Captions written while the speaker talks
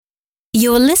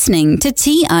You're listening to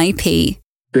TIP.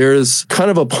 There's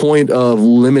kind of a point of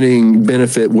limiting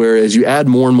benefit where as you add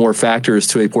more and more factors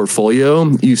to a portfolio,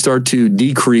 you start to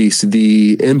decrease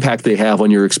the impact they have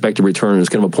on your expected return. It's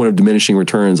kind of a point of diminishing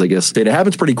returns, I guess. And it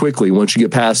happens pretty quickly once you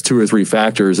get past 2 or 3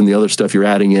 factors, and the other stuff you're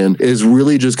adding in is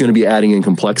really just going to be adding in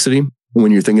complexity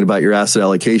when you're thinking about your asset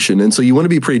allocation. And so you want to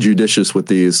be pretty judicious with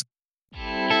these.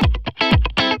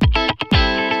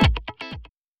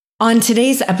 On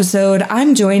today's episode,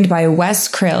 I'm joined by Wes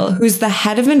Crill, who's the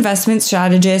head of investment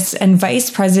strategist and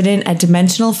vice president at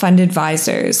Dimensional Fund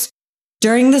Advisors.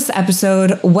 During this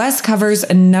episode, Wes covers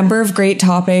a number of great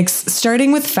topics,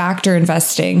 starting with factor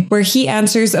investing, where he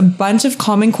answers a bunch of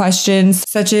common questions,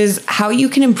 such as how you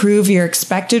can improve your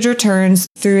expected returns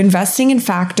through investing in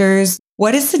factors.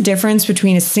 What is the difference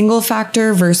between a single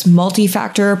factor versus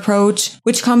multi-factor approach?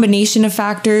 Which combination of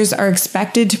factors are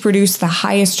expected to produce the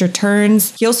highest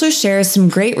returns? He also shares some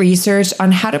great research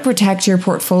on how to protect your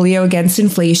portfolio against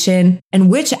inflation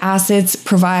and which assets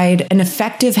provide an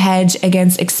effective hedge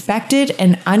against expected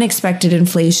and unexpected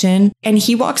inflation. And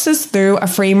he walks us through a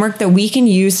framework that we can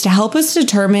use to help us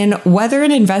determine whether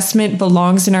an investment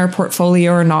belongs in our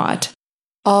portfolio or not.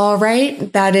 All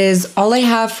right, that is all I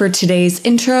have for today's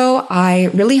intro.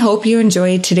 I really hope you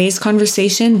enjoyed today's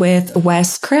conversation with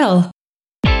Wes Crill.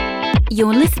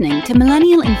 You're listening to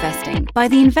Millennial Investing by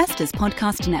the Investors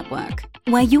Podcast Network,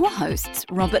 where your hosts,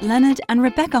 Robert Leonard and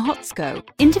Rebecca Hotsko,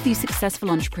 interview successful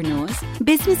entrepreneurs,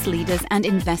 business leaders, and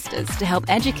investors to help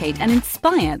educate and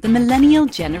inspire the millennial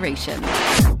generation.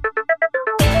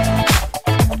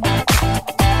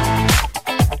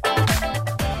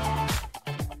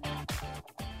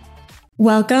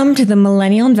 Welcome to the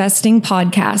Millennial Investing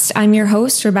Podcast. I'm your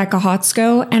host, Rebecca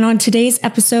Hotsko, and on today's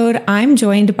episode, I'm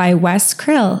joined by Wes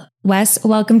Crill. Wes,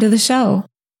 welcome to the show.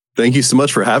 Thank you so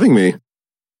much for having me.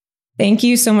 Thank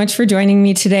you so much for joining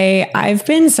me today. I've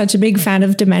been such a big fan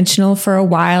of Dimensional for a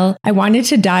while. I wanted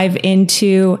to dive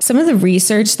into some of the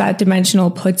research that Dimensional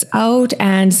puts out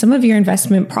and some of your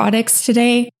investment products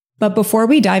today. But before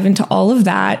we dive into all of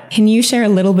that, can you share a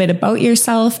little bit about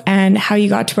yourself and how you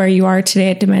got to where you are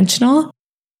today at Dimensional?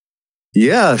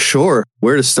 Yeah, sure.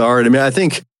 Where to start?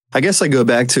 I guess I go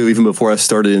back to even before I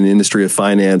started in the industry of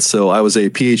finance. So I was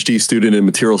a PhD student in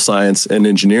material science and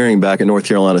engineering back at North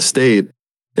Carolina State.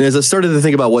 And as I started to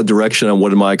think about what direction I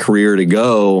wanted my career to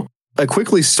go, I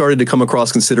quickly started to come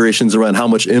across considerations around how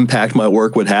much impact my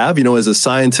work would have. You know, as a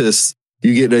scientist,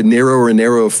 you get a narrower and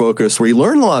narrower focus where you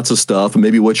learn lots of stuff, and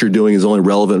maybe what you're doing is only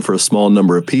relevant for a small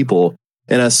number of people.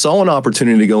 And I saw an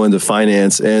opportunity to go into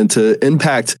finance and to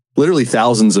impact literally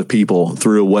thousands of people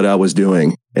through what I was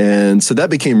doing. And so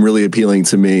that became really appealing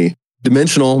to me.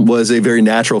 Dimensional was a very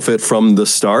natural fit from the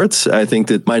start. I think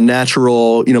that my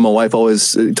natural, my wife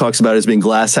always talks about it as being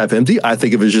glass half empty. I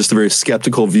think of it as just a very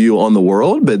skeptical view on the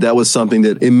world, but that was something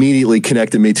that immediately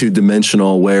connected me to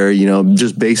Dimensional, where,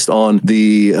 just based on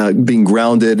the being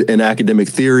grounded in academic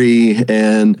theory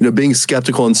and, being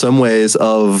skeptical in some ways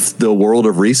of the world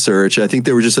of research, I think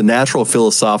there was just a natural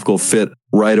philosophical fit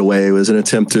right away. It was an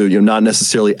attempt to, not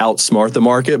necessarily outsmart the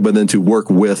market, but then to work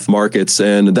with markets.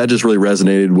 And that just really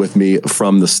resonated with me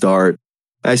from the start.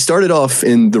 I started off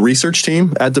in the research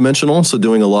team at Dimensional, so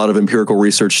doing a lot of empirical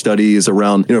research studies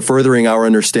around, furthering our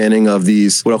understanding of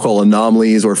these, what I'll call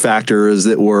anomalies or factors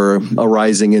that were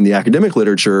arising in the academic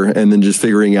literature, and then just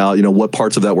figuring out, what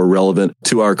parts of that were relevant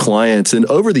to our clients. And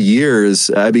over the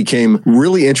years, I became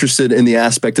really interested in the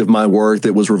aspect of my work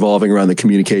that was revolving around the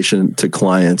communication to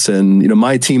clients. And,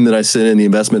 my team that I sit in, the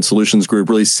Investment Solutions Group,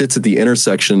 really sits at the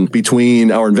intersection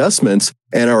between our investments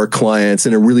and our clients.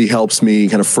 And it really helps me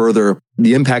kind of further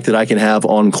the impact that I can have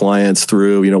on clients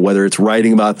through, whether it's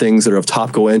writing about things that are of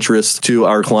topical interest to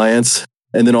our clients,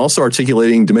 and then also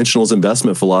articulating Dimensional's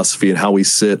investment philosophy and how we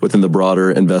sit within the broader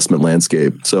investment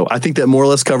landscape. So I think that more or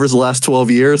less covers the last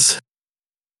 12 years.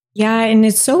 Yeah, and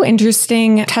it's so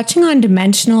interesting. Touching on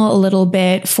Dimensional a little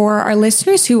bit, for our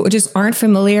listeners who just aren't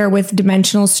familiar with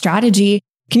Dimensional strategy,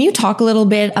 can you talk a little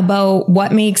bit about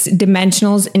what makes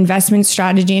Dimensional's investment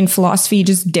strategy and philosophy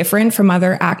just different from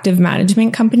other active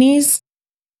management companies?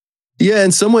 Yeah,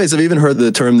 in some ways, I've even heard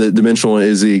the term that Dimensional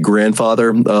is the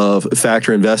grandfather of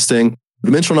factor investing.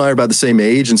 Dimensional and I are about the same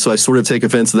age, and so I sort of take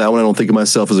offense to that one. I don't think of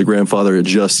myself as a grandfather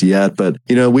just yet, but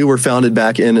we were founded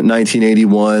back in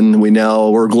 1981.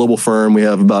 We're a global firm. We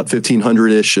have about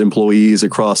 1,500-ish employees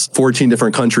across 14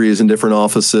 different countries and different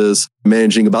offices,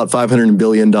 managing about $500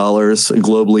 billion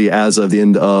globally as of the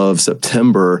end of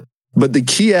September. But the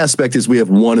key aspect is we have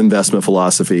one investment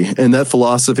philosophy, and that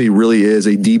philosophy really is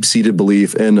a deep-seated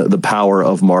belief in the power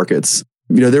of markets.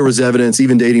 There was evidence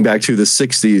even dating back to the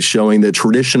 60s showing that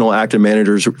traditional active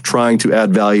managers trying to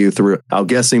add value through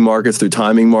outguessing markets, through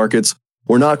timing markets,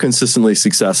 were not consistently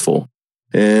successful.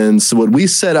 And so what we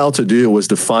set out to do was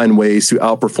to find ways to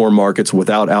outperform markets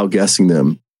without outguessing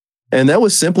them. And that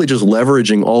was simply just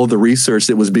leveraging all of the research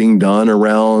that was being done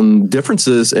around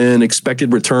differences in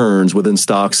expected returns within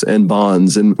stocks and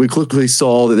bonds. And we quickly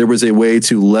saw that there was a way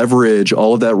to leverage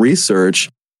all of that research.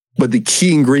 But the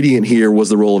key ingredient here was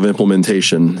the role of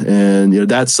implementation. And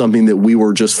that's something that we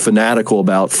were just fanatical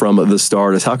about from the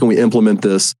start, is how can we implement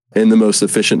this in the most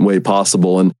efficient way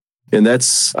possible? And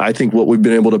that's, I think, what we've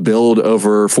been able to build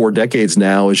over 4 decades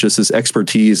now, is just this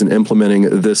expertise in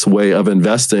implementing this way of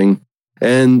investing.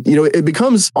 And, it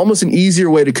becomes almost an easier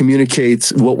way to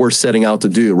communicate what we're setting out to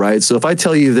do, right? So if I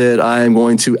tell you that I am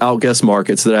going to outguess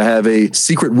markets, that I have a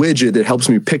secret widget that helps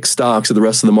me pick stocks that the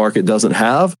rest of the market doesn't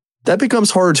have, that becomes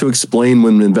harder to explain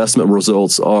when investment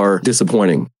results are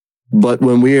disappointing. But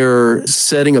when we are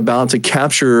setting about to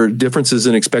capture differences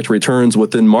in expected returns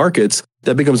within markets,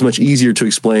 that becomes much easier to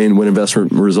explain when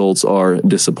investment results are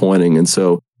disappointing. And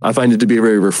so I find it to be a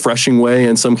very refreshing way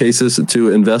in some cases to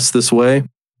invest this way.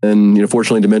 And,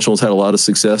 fortunately, Dimensional's had a lot of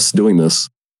success doing this.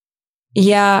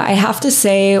 Yeah, I have to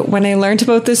say, when I learned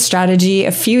about this strategy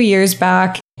a few years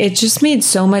back, it just made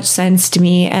so much sense to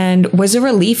me and was a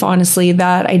relief, honestly,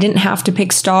 that I didn't have to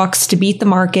pick stocks to beat the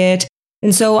market.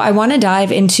 And so I want to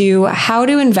dive into how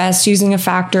to invest using a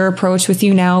factor approach with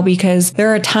you now, because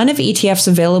there are a ton of ETFs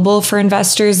available for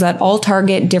investors that all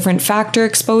target different factor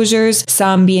exposures,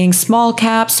 some being small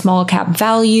cap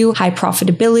value, high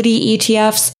profitability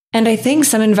ETFs. And I think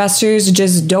some investors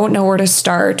just don't know where to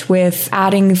start with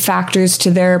adding factors to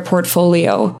their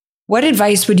portfolio. What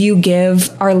advice would you give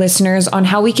our listeners on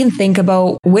how we can think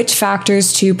about which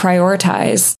factors to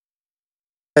prioritize?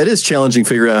 It is challenging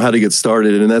figuring out how to get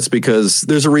started, and that's because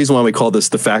there's a reason why we call this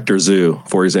the factor zoo,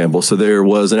 for example. So there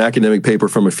was an academic paper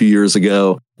from a few years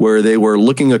ago where they were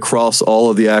looking across all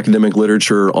of the academic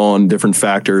literature on different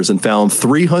factors and found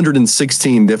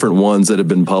 316 different ones that have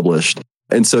been published.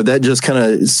 And so that just kind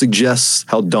of suggests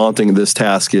how daunting this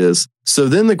task is. So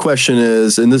then the question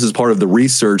is, and this is part of the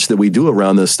research that we do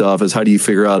around this stuff, is how do you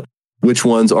figure out which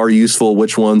ones are useful,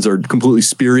 which ones are completely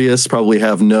spurious, probably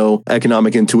have no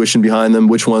economic intuition behind them,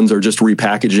 which ones are just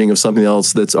repackaging of something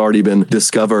else that's already been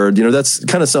discovered. That's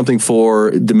kind of something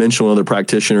for Dimensional and other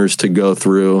practitioners to go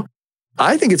through.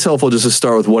 I think it's helpful just to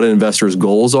start with what an investor's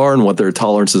goals are and what their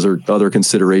tolerances or other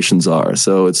considerations are.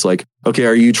 So it's like, okay,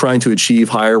 are you trying to achieve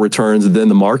higher returns than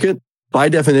the market? By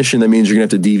definition, that means you're going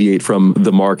to have to deviate from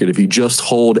the market. If you just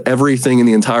hold everything in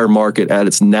the entire market at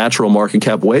its natural market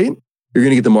cap weight, you're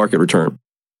going to get the market return.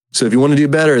 So if you want to do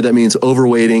better, that means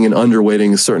overweighting and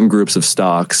underweighting certain groups of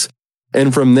stocks.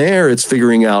 And from there, it's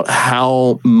figuring out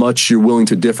how much you're willing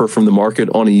to differ from the market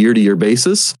on a year-to-year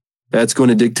basis. That's going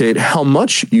to dictate how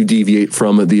much you deviate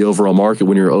from the overall market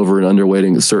when you're over and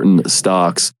underweighting certain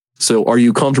stocks. So are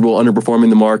you comfortable underperforming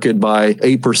the market by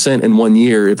 8% in 1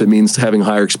 year if it means having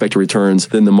higher expected returns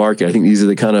than the market? I think these are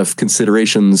the kind of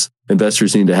considerations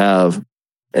investors need to have.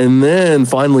 And then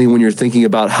finally, when you're thinking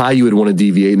about how you would want to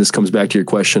deviate, and this comes back to your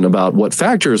question about what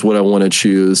factors would I want to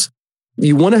choose,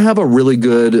 you want to have a really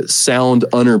good sound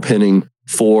underpinning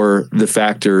for the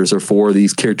factors or for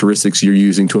these characteristics you're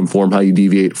using to inform how you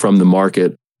deviate from the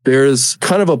market. There's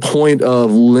kind of a point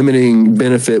of limiting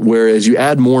benefit where as you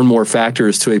add more and more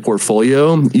factors to a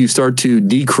portfolio, you start to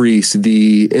decrease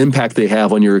the impact they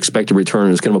have on your expected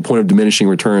return. It's kind of a point of diminishing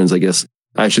returns, I guess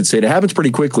I should say. It happens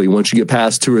pretty quickly once you get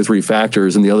past 2 or 3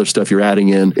 factors, and the other stuff you're adding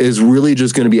in is really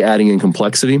just going to be adding in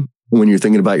complexity when you're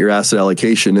thinking about your asset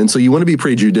allocation. And so you want to be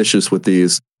pretty judicious with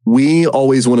these. We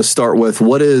always want to start with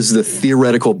what is the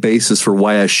theoretical basis for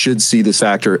why I should see this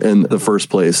factor in the first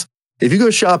place. If you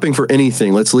go shopping for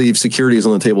anything, let's leave securities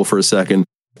on the table for a second.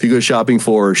 If you go shopping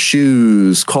for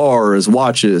shoes, cars,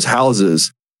 watches,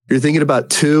 houses, you're thinking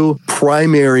about 2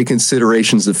 primary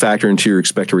considerations that factor into your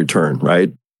expected return,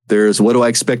 right? There's what do I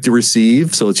expect to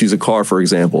receive? So let's use a car, for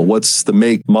example. What's the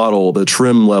make, model, the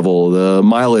trim level, the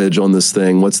mileage on this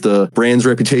thing? What's the brand's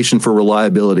reputation for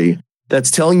reliability?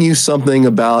 That's telling you something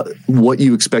about what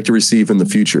you expect to receive in the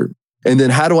future. And then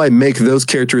how do I make those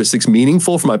characteristics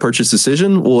meaningful for my purchase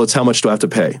decision? Well, it's how much do I have to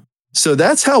pay? So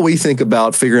that's how we think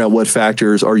about figuring out what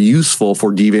factors are useful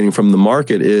for deviating from the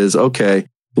market is, okay,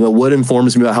 what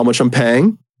informs me about how much I'm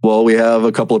paying? Well, we have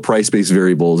a couple of price-based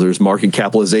variables. There's market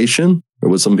capitalization, or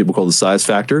what some people call the size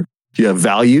factor. You have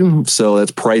value. So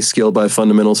that's price scaled by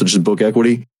fundamentals such as book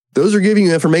equity. Those are giving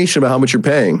you information about how much you're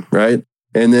paying, right?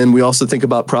 And then we also think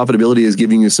about profitability as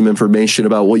giving you some information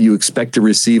about what you expect to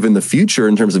receive in the future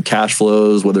in terms of cash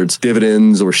flows, whether it's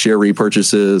dividends or share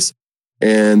repurchases.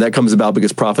 And that comes about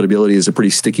because profitability is a pretty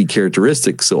sticky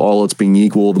characteristic. So all else being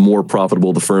equal, the more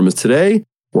profitable the firm is today,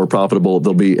 more profitable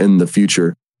they'll be in the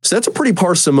future. So that's a pretty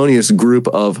parsimonious group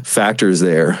of factors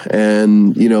there.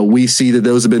 And, we see that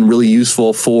those have been really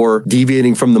useful for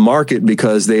deviating from the market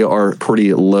because they are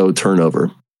pretty low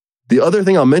turnover. The other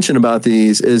thing I'll mention about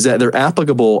these is that they're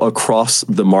applicable across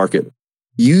the market.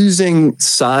 Using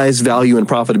size, value, and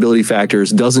profitability factors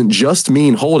doesn't just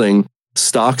mean holding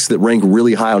stocks that rank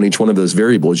really high on each one of those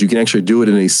variables. You can actually do it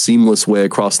in a seamless way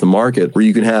across the market where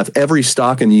you can have every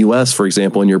stock in the US, for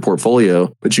example, in your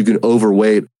portfolio, but you can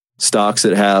overweight stocks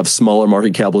that have smaller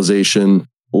market capitalization,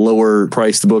 lower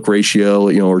price to book ratio,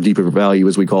 or deeper value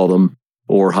as we call them,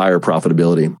 or higher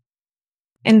profitability.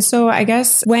 And so I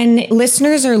guess when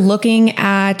listeners are looking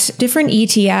at different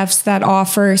ETFs that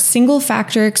offer single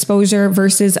factor exposure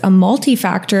versus a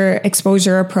multi-factor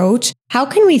exposure approach, how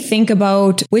can we think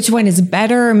about which one is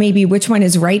better or maybe which one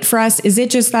is right for us? Is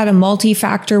it just that a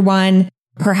multi-factor one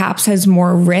perhaps has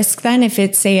more risk than if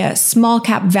it's, say, a small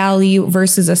cap value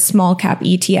versus a small cap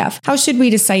ETF? How should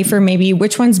we decipher maybe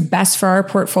which one's best for our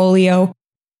portfolio?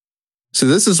 So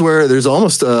this is where there's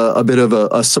almost a bit of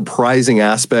a surprising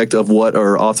aspect of what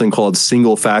are often called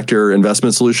single factor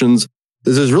investment solutions.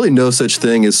 There's really no such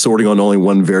thing as sorting on only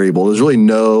one variable. There's really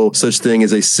no such thing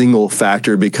as a single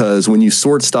factor because when you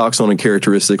sort stocks on a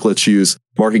characteristic, let's use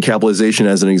market capitalization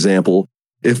as an example.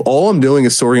 If all I'm doing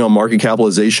is sorting on market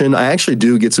capitalization, I actually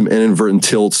do get some inadvertent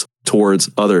tilts towards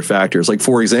other factors. Like,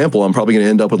 for example, I'm probably going to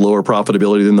end up with lower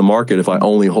profitability than the market if I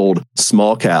only hold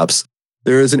small caps.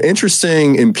 There is an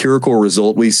interesting empirical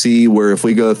result we see where if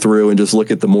we go through and just look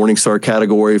at the Morningstar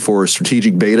category for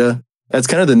strategic beta, that's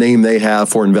kind of the name they have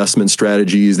for investment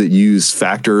strategies that use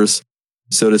factors,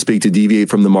 so to speak, to deviate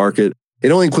from the market.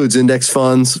 It only includes index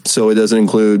funds, so it doesn't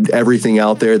include everything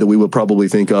out there that we would probably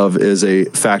think of as a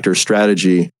factor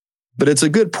strategy. But it's a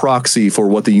good proxy for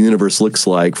what the universe looks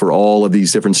like for all of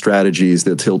these different strategies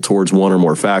that tilt towards one or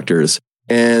more factors.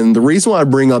 And the reason why I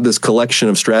bring up this collection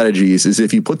of strategies is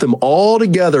if you put them all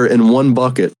together in one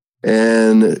bucket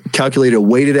and calculate a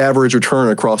weighted average return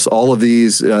across all of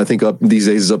these, I think up these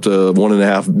days is up to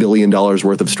 $1.5 billion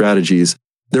worth of strategies,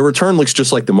 their return looks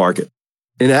just like the market.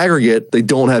 In aggregate, they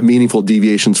don't have meaningful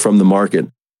deviations from the market.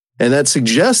 And that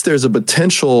suggests there's a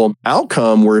potential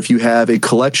outcome where if you have a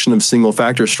collection of single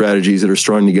factor strategies that are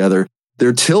strung together,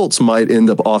 their tilts might end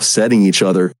up offsetting each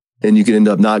other and you can end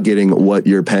up not getting what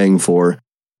you're paying for.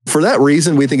 For that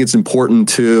reason, we think it's important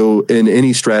to, in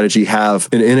any strategy, have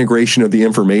an integration of the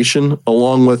information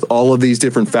along with all of these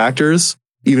different factors.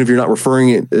 Even if you're not referring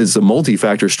it as a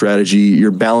multi-factor strategy,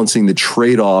 you're balancing the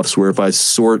trade-offs where if I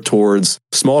sort towards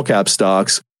small cap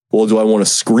stocks, well, do I want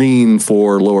to screen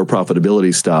for lower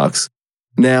profitability stocks?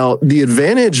 Now, the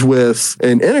advantage with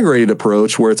an integrated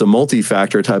approach where it's a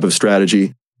multi-factor type of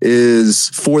strategy is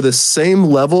for the same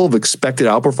level of expected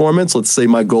outperformance. Let's say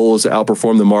my goal is to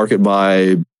outperform the market by,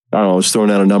 I don't know, just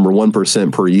throwing out a number,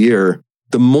 1% per year.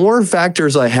 The more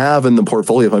factors I have in the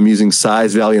portfolio, if I'm using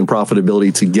size, value, and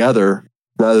profitability together,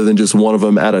 rather than just one of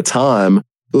them at a time,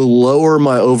 the lower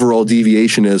my overall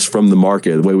deviation is from the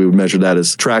market. The way we would measure that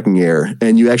is tracking error.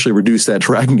 And you actually reduce that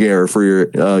tracking error for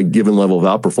your given level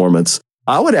of outperformance.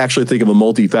 I would actually think of a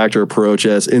multi-factor approach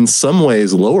as in some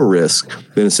ways lower risk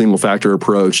than a single factor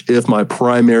approach if my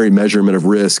primary measurement of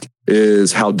risk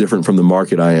is how different from the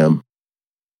market I am.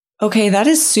 Okay, that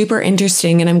is super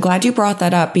interesting. And I'm glad you brought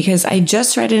that up because I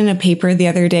just read in a paper the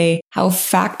other day how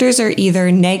factors are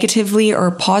either negatively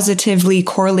or positively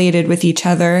correlated with each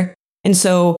other. And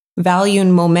so value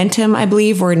and momentum, I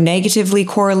believe, were negatively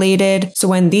correlated. So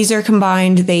when these are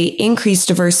combined, they increase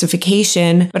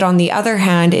diversification. But on the other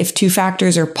hand, if two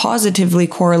factors are positively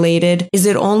correlated, is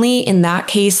it only in that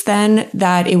case then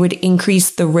that it would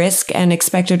increase the risk and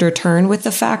expected return with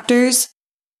the factors?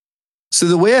 So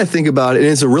the way I think about it, and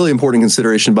it's a really important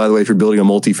consideration, by the way, if you're building a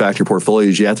multi-factor portfolio,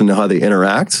 is you have to know how they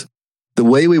interact. The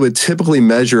way we would typically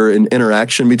measure an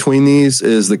interaction between these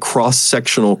is the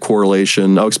cross-sectional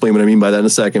correlation. I'll explain what I mean by that in a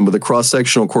second, but the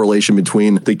cross-sectional correlation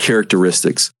between the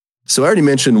characteristics. So I already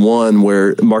mentioned one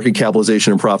where market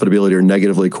capitalization and profitability are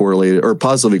negatively correlated or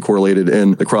positively correlated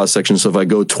in the cross-section. So if I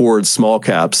go towards small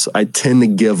caps, I tend to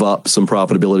give up some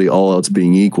profitability, all else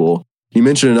being equal. You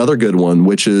mentioned another good one,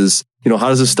 which is, how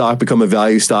does a stock become a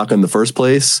value stock in the first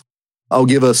place? I'll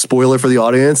give a spoiler for the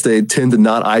audience. They tend to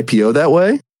not IPO that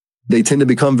way. They tend to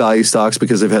become value stocks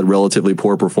because they've had relatively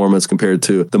poor performance compared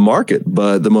to the market.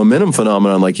 But the momentum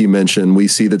phenomenon, like you mentioned, we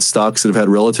see that stocks that have had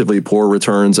relatively poor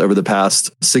returns over the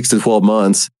past 6 to 12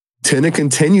 months tend to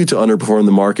continue to underperform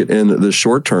the market in the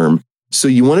short term. So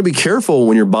you want to be careful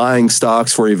when you're buying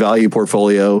stocks for a value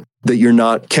portfolio that you're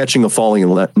not catching a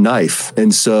falling knife.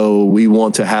 And so we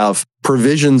want to have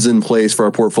provisions in place for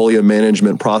our portfolio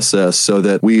management process so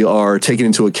that we are taking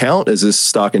into account as this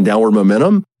stock in downward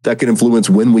momentum that can influence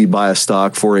when we buy a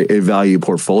stock for a value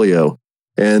portfolio.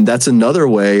 And that's another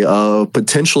way of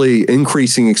potentially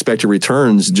increasing expected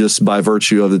returns just by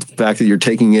virtue of the fact that you're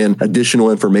taking in additional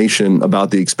information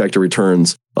about the expected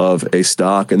returns of a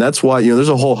stock. And that's why, there's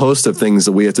a whole host of things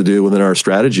that we have to do within our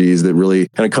strategies that really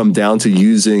kind of come down to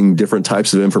using different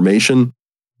types of information.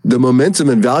 The momentum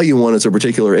and value one is a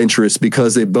particular interest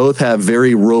because they both have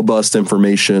very robust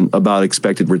information about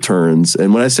expected returns.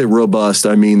 And when I say robust,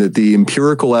 I mean that the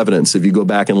empirical evidence, if you go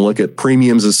back and look at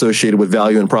premiums associated with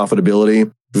value and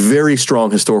profitability, very strong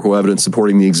historical evidence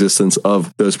supporting the existence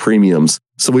of those premiums.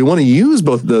 So we want to use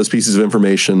both of those pieces of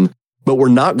information, but we're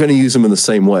not going to use them in the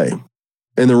same way.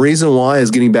 And the reason why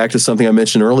is getting back to something I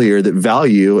mentioned earlier, that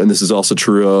value, and this is also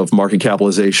true of market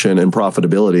capitalization and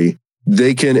profitability,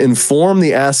 they can inform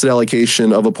the asset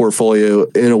allocation of a portfolio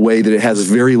in a way that it has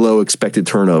very low expected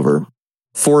turnover.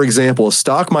 For example, a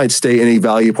stock might stay in a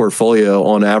value portfolio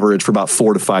on average for about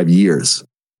 4 to 5 years,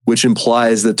 which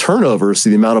implies the turnover, so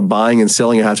the amount of buying and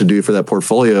selling I have to do for that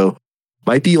portfolio,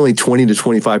 might be only 20 to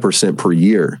 25% per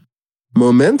year.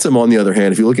 Momentum, on the other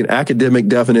hand, if you look at academic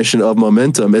definition of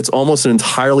momentum, it's almost an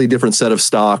entirely different set of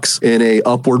stocks in a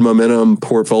upward momentum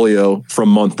portfolio from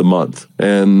month to month.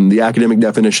 And the academic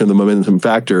definition of the momentum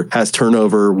factor has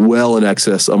turnover well in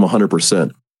excess of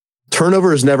 100%.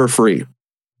 Turnover is never free.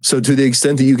 So to the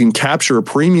extent that you can capture a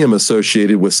premium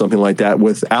associated with something like that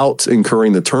without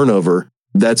incurring the turnover,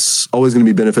 that's always going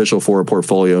to be beneficial for a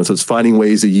portfolio. And so it's finding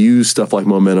ways to use stuff like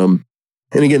momentum.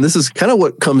 And again, this is kind of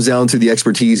what comes down to the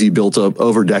expertise you built up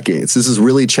over decades. This is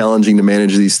really challenging to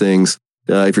manage these things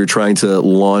if you're trying to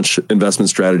launch investment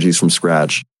strategies from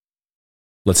scratch.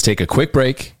 Let's take a quick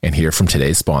break and hear from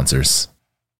today's sponsors.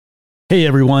 Hey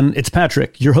everyone, it's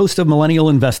Patrick, your host of Millennial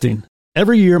Investing.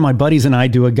 Every year, my buddies and I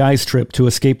do a guy's trip to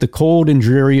escape the cold and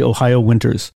dreary Ohio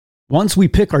winters. Once we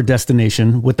pick our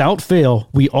destination, without fail,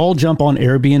 we all jump on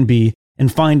Airbnb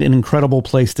and find an incredible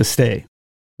place to stay.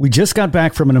 We just got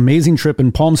back from an amazing trip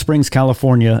in Palm Springs,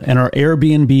 California, and our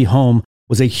Airbnb home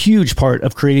was a huge part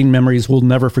of creating memories we'll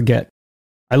never forget.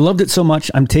 I loved it so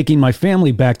much, I'm taking my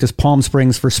family back to Palm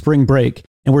Springs for spring break,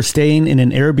 and we're staying in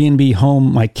an Airbnb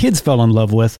home my kids fell in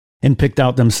love with and picked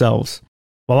out themselves.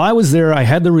 While I was there, I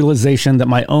had the realization that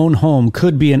my own home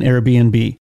could be an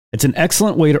Airbnb. It's an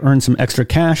excellent way to earn some extra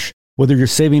cash, whether you're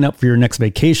saving up for your next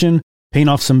vacation, paying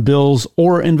off some bills,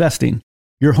 or investing.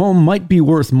 Your home might be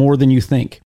worth more than you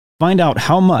think. Find out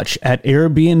how much at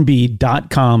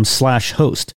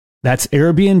airbnb.com/host. That's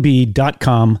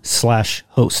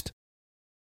airbnb.com/host.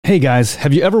 Hey guys,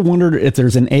 have you ever wondered if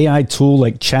there's an AI tool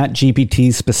like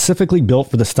ChatGPT specifically built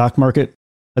for the stock market?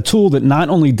 A tool that not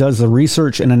only does the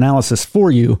research and analysis for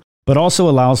you, but also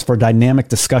allows for dynamic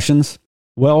discussions?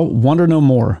 Well, wonder no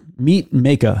more. Meet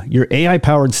Meka, your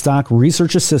AI-powered stock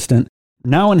research assistant,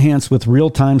 now enhanced with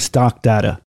real-time stock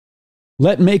data.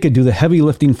 Let Meka do the heavy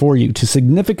lifting for you to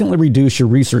significantly reduce your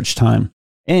research time.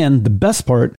 And the best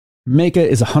part, Meka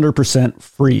is 100%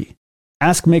 free.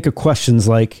 Ask Meka questions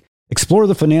like, explore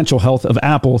the financial health of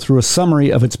Apple through a summary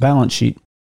of its balance sheet.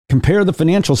 Compare the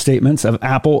financial statements of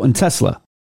Apple and Tesla.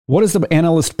 What is the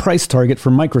analyst price target for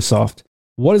Microsoft?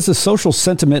 What is the social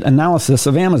sentiment analysis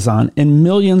of Amazon? And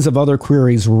millions of other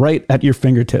queries right at your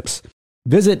fingertips.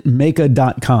 Visit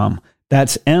Meka.com.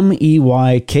 That's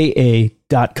MEYKA.com.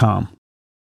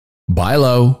 Buy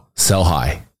low, sell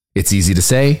high. It's easy to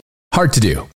say, hard to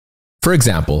do. For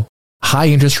example, high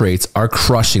interest rates are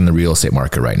crushing the real estate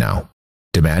market right now.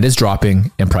 Demand is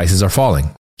dropping and prices are falling,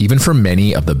 even for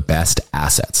many of the best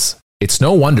assets. It's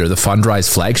no wonder the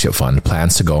Fundrise flagship fund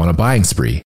plans to go on a buying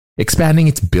spree, expanding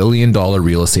its billion-dollar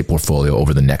real estate portfolio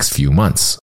over the next few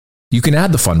months. You can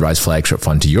add the Fundrise flagship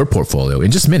fund to your portfolio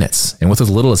in just minutes and with as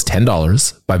little as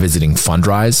 $10 by visiting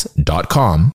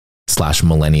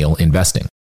fundrise.com/millennialinvesting.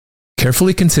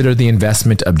 Carefully consider the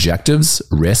investment objectives,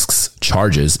 risks,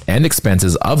 charges, and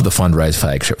expenses of the Fundrise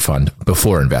flagship fund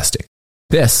before investing.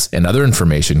 This and other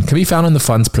information can be found in the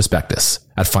fund's prospectus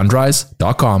at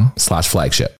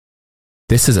fundrise.com/flagship.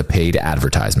 This is a paid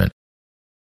advertisement.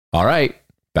 All right,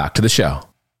 back to the show.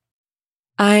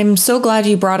 I'm so glad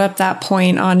you brought up that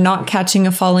point on not catching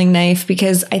a falling knife,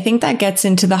 because I think that gets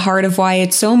into the heart of why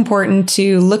it's so important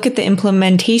to look at the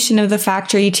implementation of the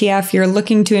factor ETF you're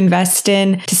looking to invest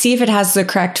in to see if it has the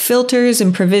correct filters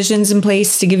and provisions in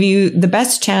place to give you the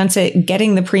best chance at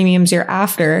getting the premiums you're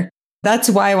after.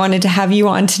 That's why I wanted to have you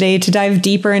on today to dive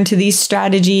deeper into these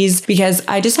strategies, because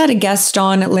I just had a guest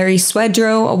on, Larry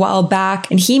Swedrow, a while back,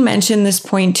 and he mentioned this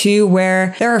point too,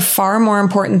 where there are far more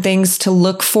important things to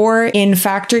look for in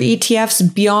factor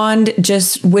ETFs beyond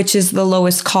just which is the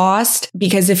lowest cost.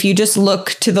 Because if you just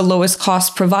look to the lowest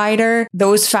cost provider,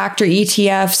 those factor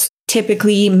ETFs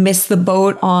typically miss the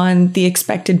boat on the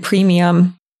expected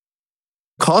premium.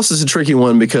 Cost is a tricky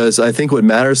one because I think what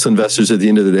matters to investors at the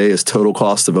end of the day is total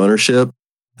cost of ownership.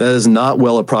 That is not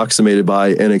well approximated by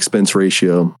an expense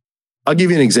ratio. I'll give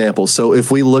you an example. So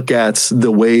if we look at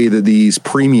the way that these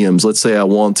premiums, let's say I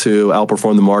want to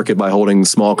outperform the market by holding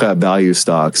small cap value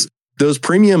stocks, those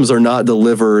premiums are not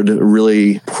delivered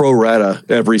really pro rata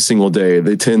every single day.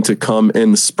 They tend to come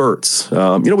in spurts.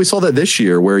 We saw that this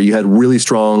year where you had really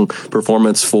strong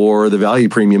performance for the value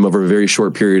premium over a very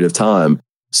short period of time.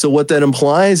 So what that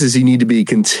implies is you need to be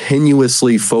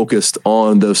continuously focused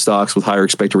on those stocks with higher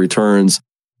expected returns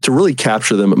to really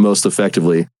capture them most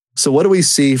effectively. So what do we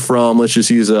see from, let's just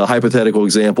use a hypothetical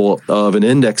example of an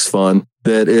index fund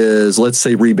that is, let's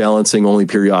say, rebalancing only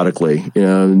periodically.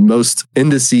 Most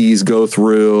indices go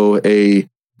through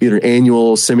either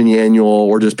annual, semi-annual,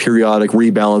 or just periodic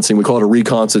rebalancing. We call it a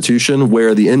reconstitution,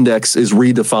 where the index is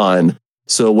redefined.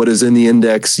 So what is in the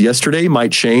index yesterday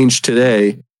might change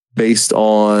today based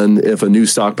on if a new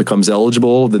stock becomes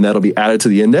eligible, then that'll be added to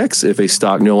the index. If a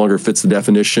stock no longer fits the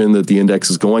definition that the index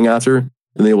is going after,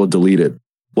 then they will delete it.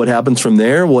 What happens from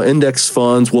there? Well, index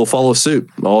funds will follow suit.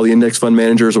 All the index fund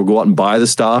managers will go out and buy the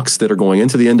stocks that are going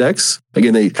into the index.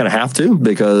 Again, they kind of have to,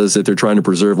 because if they're trying to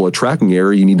preserve low tracking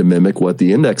error, you need to mimic what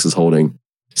the index is holding.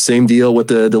 Same deal with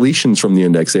the deletions from the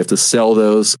index. They have to sell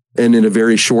those and in a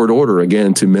very short order,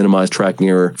 again, to minimize tracking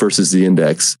error versus the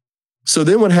index. So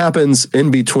then what happens in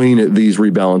between these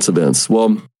rebalance events?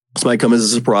 Well, this might come as a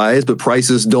surprise, but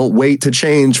prices don't wait to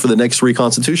change for the next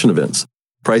reconstitution events.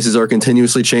 Prices are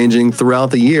continuously changing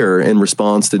throughout the year in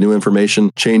response to new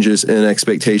information, changes in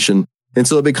expectation. And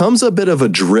so it becomes a bit of a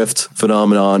drift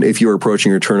phenomenon if you're approaching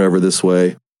your turnover this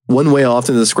way. One way I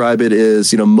often describe it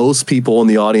is, most people in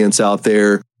the audience out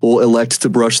there will elect to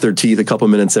brush their teeth a couple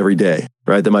minutes every day,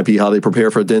 right? That might be how they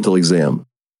prepare for a dental exam.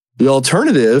 The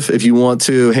alternative, if you want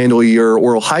to handle your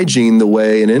oral hygiene the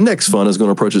way an index fund is going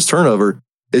to approach its turnover,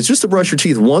 is just to brush your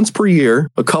teeth once per year,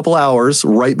 a couple hours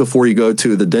right before you go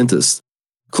to the dentist.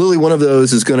 Clearly, one of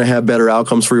those is going to have better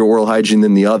outcomes for your oral hygiene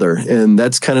than the other. And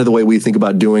that's kind of the way we think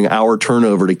about doing our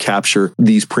turnover to capture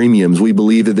these premiums. We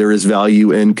believe that there is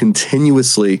value in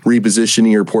continuously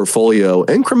repositioning your portfolio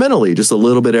incrementally, just a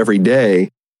little bit every day,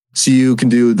 so you can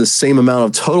do the same amount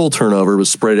of total turnover but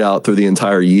spread out through the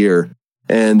entire year.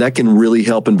 And that can really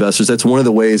help investors. That's one of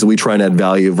the ways that we try and add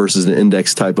value versus an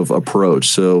index type of approach.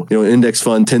 So, an index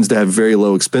fund tends to have very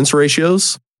low expense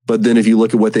ratios. But then if you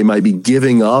look at what they might be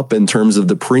giving up in terms of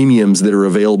the premiums that are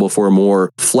available for a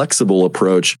more flexible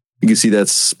approach, you can see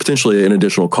that's potentially an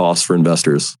additional cost for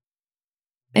investors.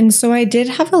 And so I did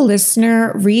have a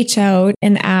listener reach out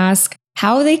and ask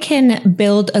how they can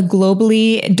build a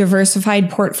globally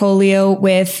diversified portfolio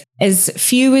with as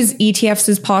few as ETFs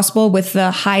as possible with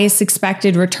the highest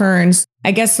expected returns.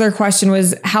 I guess their question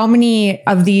was, how many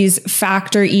of these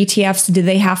factor ETFs do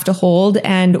they have to hold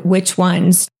and which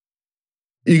ones?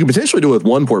 You can potentially do it with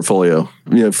one portfolio.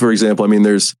 For example,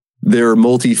 there are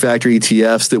multi-factor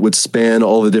ETFs that would span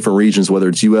all the different regions, whether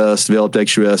it's U.S., developed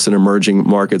ex-U.S., and emerging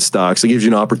market stocks. It gives you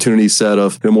an opportunity set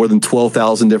of more than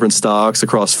 12,000 different stocks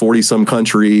across 40-some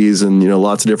countries and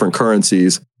lots of different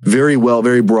currencies. Very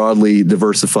broadly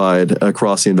diversified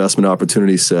across the investment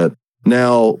opportunity set.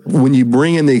 Now, when you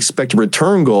bring in the expected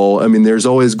return goal, there's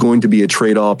always going to be a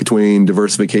trade-off between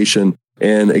diversification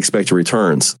and expected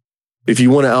returns. If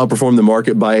you want to outperform the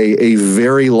market by a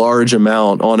very large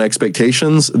amount on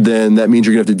expectations, then that means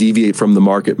you're going to have to deviate from the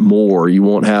market more. You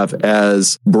won't have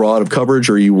as broad of coverage,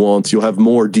 or you'll have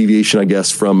more deviation, I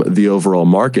guess, from the overall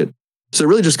market. So it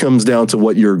really just comes down to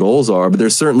what your goals are. But there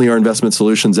certainly are investment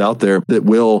solutions out there that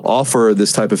will offer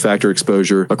this type of factor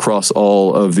exposure across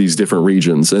all of these different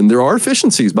regions. And there are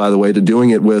efficiencies, by the way, to doing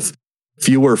it with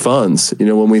fewer funds.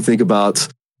 When we think about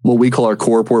what we call our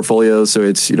core portfolios. So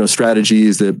it's,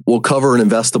 strategies that will cover an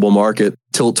investable market,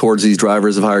 tilt towards these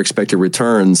drivers of higher expected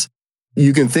returns.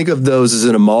 You can think of those as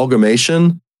an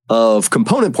amalgamation of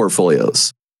component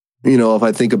portfolios. If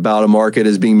I think about a market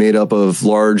as being made up of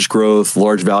large growth,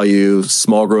 large value,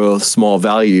 small growth, small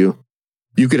value,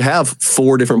 you could have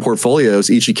 4 different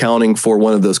portfolios, each accounting for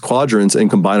one of those quadrants,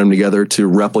 and combine them together to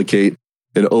replicate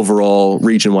an overall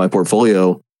region-wide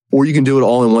portfolio. Or you can do it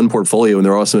all in one portfolio, and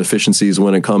there are some efficiencies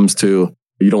when it comes to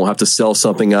You don't have to sell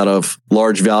something out of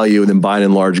large value and then buy it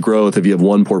in large growth. If you have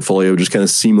one portfolio, it just kind of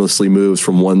seamlessly moves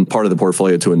from one part of the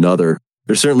portfolio to another.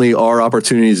 There certainly are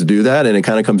opportunities to do that, and it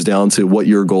kind of comes down to what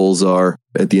your goals are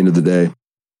at the end of the day.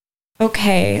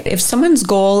 Okay, if someone's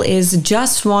goal is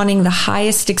just wanting the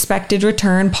highest expected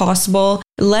return possible,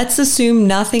 let's assume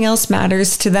nothing else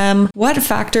matters to them. What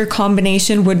factor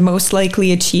combination would most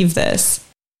likely achieve this?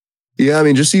 Yeah, I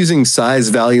mean, just using size,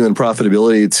 value, and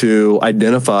profitability to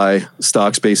identify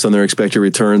stocks based on their expected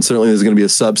return. Certainly, there's going to be a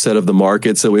subset of the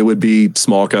market. So it would be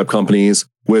small cap companies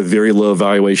with very low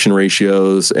valuation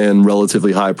ratios and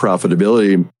relatively high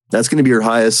profitability. That's going to be your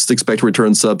highest expected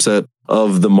return subset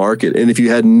of the market. And if you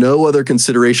had no other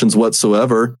considerations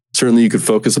whatsoever, certainly you could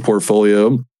focus a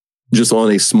portfolio just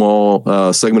on a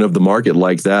small segment of the market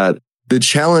like that. The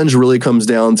challenge really comes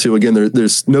down to, again,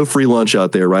 there's no free lunch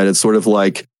out there, right? It's sort of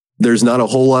like there's not a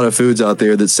whole lot of foods out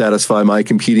there that satisfy my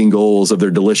competing goals of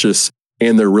they're delicious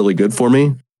and they're really good for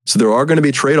me. So there are going to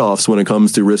be trade-offs when it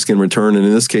comes to risk and return. And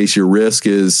in this case, your risk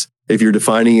is, if you're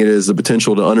defining it as the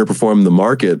potential to underperform the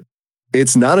market,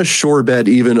 it's not a sure bet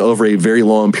even over a very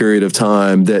long period of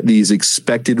time that these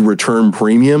expected return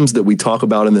premiums that we talk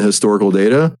about in the historical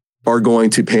data are going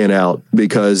to pan out,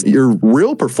 because your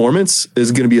real performance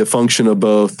is going to be a function of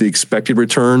both the expected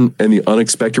return and the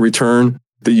unexpected return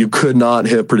that you could not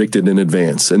have predicted in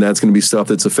advance. And that's going to be stuff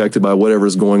that's affected by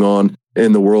whatever's going on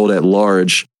in the world at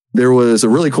large. There was a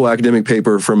really cool academic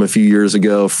paper from a few years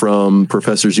ago from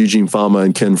Professors Eugene Fama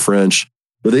and Ken French,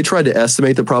 where they tried to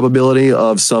estimate the probability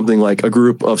of something like a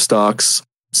group of stocks,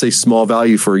 say small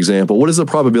value, for example. What is the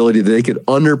probability that they could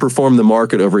underperform the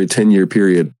market over a 10-year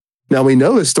period? Now, we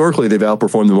know historically they've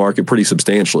outperformed the market pretty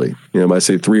substantially, by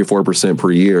say 3 or 4%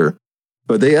 per year.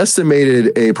 But they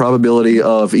estimated a probability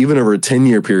of, even over a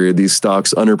 10-year period, these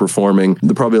stocks underperforming,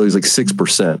 the probability is like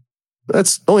 6%.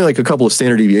 That's only like a couple of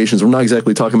standard deviations. We're not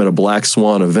exactly talking about a black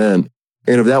swan event.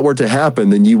 And if that were to happen,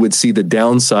 then you would see the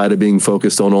downside of being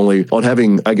focused on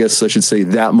having, I guess I should say,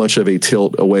 that much of a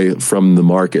tilt away from the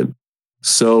market.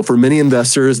 So for many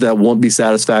investors, that won't be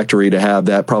satisfactory to have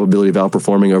that probability of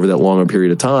outperforming over that longer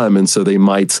period of time. And so they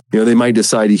might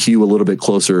decide to hew a little bit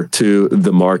closer to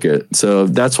the market. So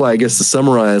that's why, I guess, to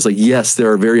summarize, yes,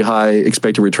 there are very high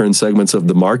expected return segments of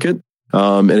the market.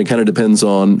 And it kind of depends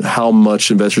on how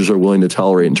much investors are willing to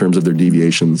tolerate in terms of their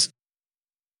deviations.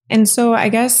 And so I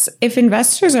guess if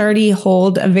investors already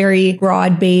hold a very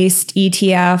broad-based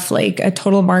ETF, like a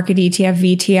total market ETF,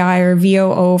 VTI or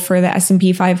VOO for the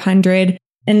S&P 500,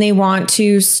 and they want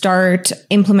to start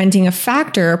implementing a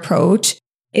factor approach,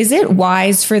 is it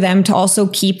wise for them to also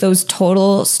keep those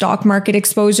total stock market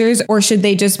exposures, or should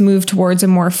they just move towards a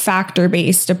more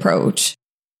factor-based approach?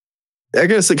 I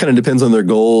guess it kind of depends on their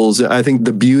goals. I think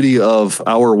the beauty of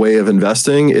our way of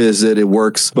investing is that it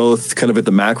works both kind of at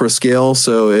the macro scale,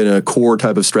 so in a core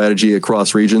type of strategy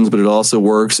across regions, but it also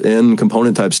works in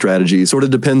component type strategies. Sort of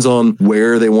depends on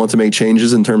where they want to make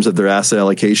changes in terms of their asset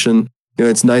allocation.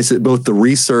 It's nice that both the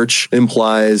research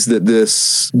implies that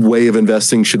this way of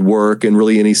investing should work in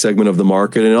really any segment of the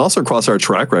market, and also across our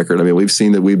track record. I mean, we've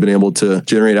seen that we've been able to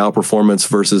generate outperformance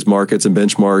versus markets and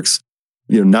benchmarks,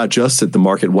 not just at the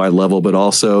market-wide level, but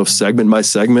also segment by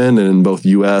segment and in both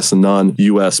U.S. and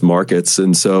non-U.S. markets.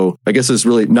 And so I guess it's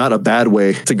really not a bad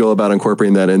way to go about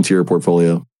incorporating that into your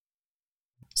portfolio.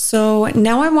 So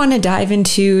now I want to dive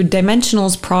into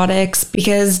Dimensional's products,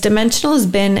 because Dimensional has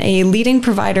been a leading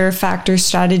provider of factor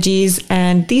strategies,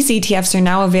 and these ETFs are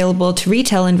now available to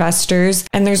retail investors.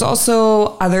 And there's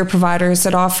also other providers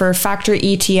that offer factor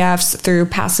ETFs through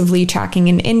passively tracking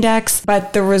an index,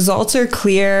 but the results are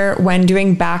clear when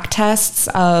doing back tests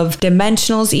of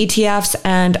Dimensional's ETFs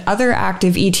and other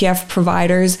active ETF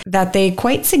providers that they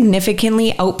quite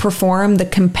significantly outperform the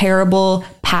comparable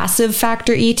passive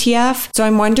factor ETF. So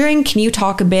I'm wondering, can you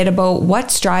talk a bit about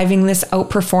what's driving this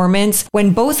outperformance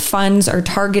when both funds are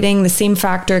targeting the same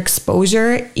factor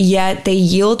exposure, yet they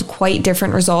yield quite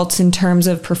different results in terms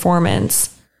of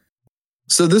performance?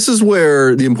 So this is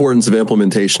where the importance of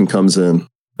implementation comes in.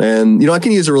 And, I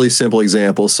can use a really simple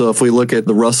example. So if we look at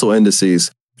the Russell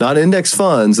indices, not index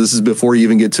funds, this is before you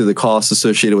even get to the costs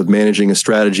associated with managing a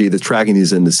strategy that's tracking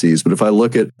these indices. But if I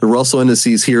look at the Russell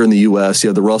indices here in the US, you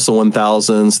have the Russell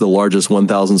 1000s, the largest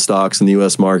 1,000 stocks in the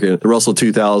US market. The Russell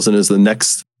 2000 is the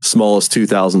next smallest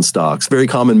 2,000 stocks. Very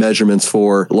common measurements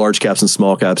for large caps and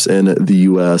small caps in the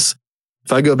US.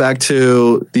 If I go back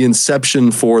to the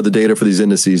inception for the data for these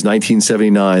indices,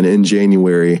 1979 in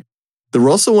January, the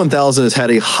Russell 1000 has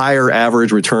had a higher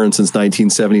average return since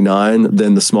 1979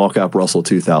 than the small cap Russell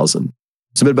 2000.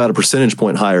 It's been about a percentage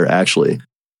point higher, actually.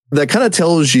 that kind of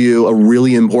tells you a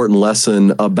really important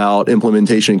lesson about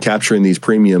implementation and capturing these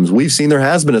premiums. We've seen there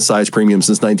has been a size premium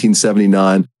since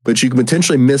 1979, but you can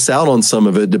potentially miss out on some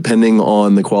of it depending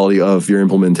on the quality of your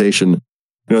implementation.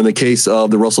 In the case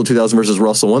of the Russell 2000 versus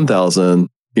Russell 1000,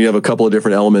 you have a couple of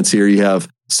different elements here. You have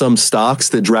some stocks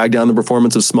that drag down the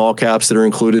performance of small caps that are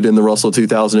included in the Russell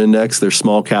 2000 index. They're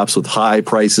small caps with high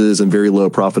prices and very low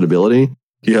profitability.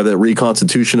 You have that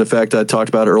reconstitution effect I talked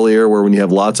about earlier, where when you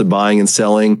have lots of buying and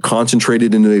selling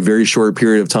concentrated into a very short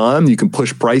period of time, you can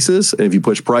push prices. And if you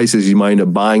push prices, you might end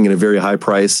up buying at a very high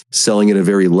price, selling at a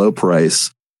very low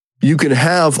price. You can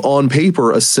have on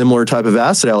paper a similar type of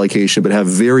asset allocation, but have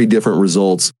very different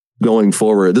results going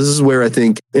forward. This is where I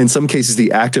think in some cases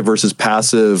the active versus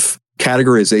passive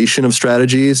categorization of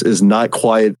strategies is not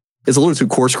quite, it's a little too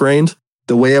coarse-grained.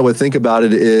 The way I would think about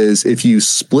it is if you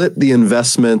split the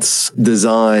investments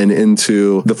design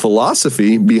into the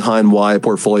philosophy behind why a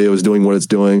portfolio is doing what it's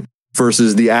doing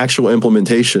versus the actual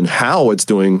implementation, how it's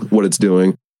doing what it's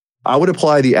doing, I would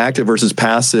apply the active versus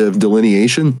passive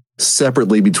delineation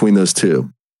separately between those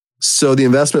two. So the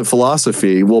investment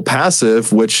philosophy, well,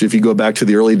 passive, which if you go back to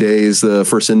the early days, the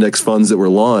first index funds that were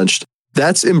launched,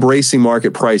 that's embracing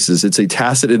market prices. It's a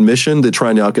tacit admission that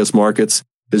trying to outguess markets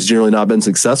has generally not been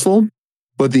successful.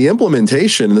 But the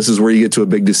implementation, and this is where you get to a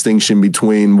big distinction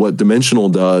between what Dimensional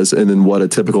does and then what a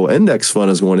typical index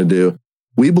fund is going to do.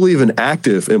 We believe in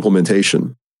active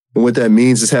implementation. And what that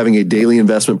means is having a daily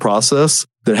investment process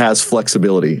that has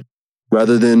flexibility.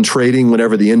 Rather than trading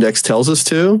whenever the index tells us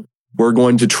to, we're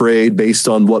going to trade based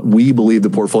on what we believe the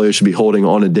portfolio should be holding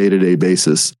on a day-to-day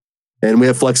basis. And we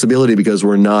have flexibility because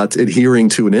we're not adhering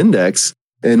to an index,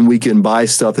 and we can buy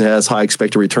stuff that has high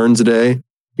expected returns a day.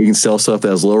 We can sell stuff that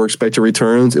has lower expected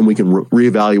returns, and we can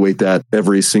reevaluate that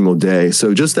every single day.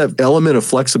 So just that element of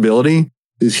flexibility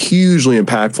is hugely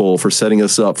impactful for setting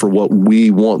us up for what we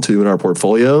want to in our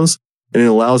portfolios. And it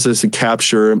allows us to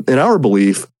capture, in our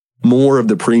belief, more of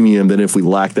the premium than if we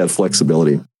lack that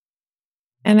flexibility.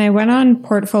 And I went on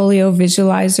Portfolio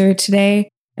Visualizer today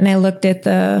and I looked at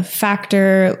the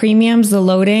factor premiums, the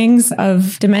loadings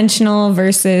of Dimensional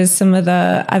versus some of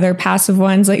the other passive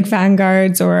ones like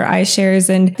Vanguards or iShares.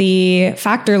 And the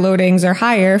factor loadings are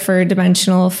higher for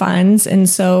Dimensional funds. And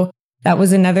so that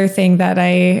was another thing that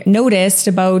I noticed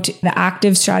about the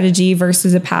active strategy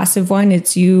versus a passive one.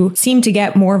 It's you seem to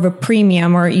get more of a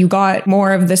premium, or you got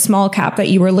more of the small cap that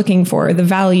you were looking for, the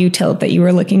value tilt that you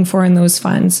were looking for in those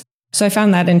funds. So I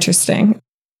found that interesting.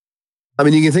 I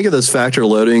mean, you can think of those factor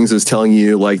loadings as telling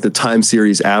you like the time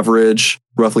series average,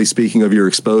 roughly speaking, of your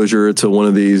exposure to one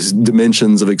of these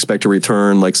dimensions of expected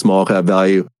return, like small cap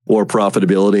value or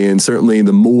profitability. And certainly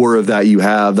the more of that you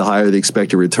have, the higher the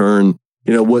expected return.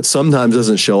 You know, what sometimes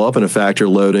doesn't show up in a factor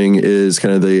loading is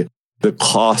kind of the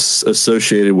costs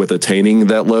associated with attaining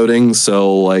that loading.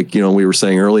 So like, you know, we were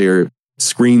saying earlier,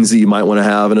 screens that you might want to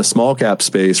have in a small cap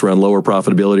space around lower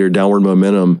profitability or downward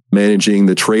momentum, managing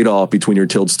the trade-off between your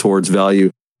tilts towards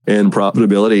value and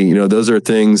profitability. You know, those are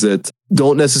things that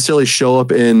don't necessarily show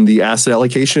up in the asset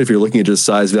allocation if you're looking at just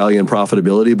size, value, and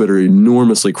profitability, but are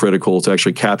enormously critical to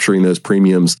actually capturing those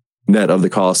premiums net of the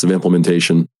cost of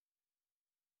implementation.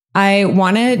 I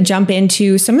want to jump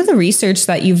into some of the research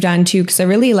that you've done too, because I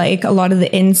really like a lot of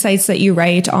the insights that you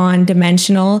write on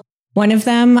Dimensional. One of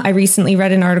them, I recently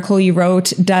read an article you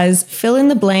wrote, does fill in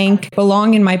the blank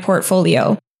belong in my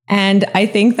portfolio? And I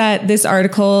think that this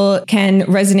article can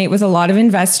resonate with a lot of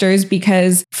investors,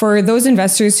 because for those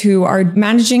investors who are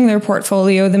managing their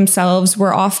portfolio themselves,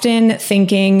 we're often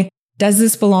thinking, does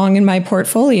this belong in my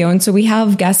portfolio? And so we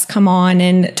have guests come on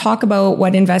and talk about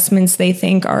what investments they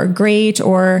think are great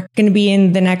or going to be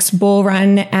in the next bull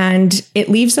run. And it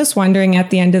leaves us wondering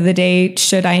at the end of the day,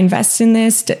 should I invest in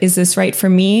this? Is this right for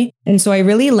me? And so I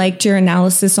really liked your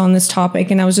analysis on this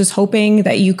topic. And I was just hoping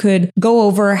that you could go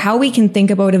over how we can think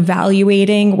about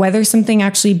evaluating whether something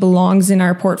actually belongs in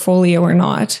our portfolio or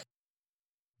not.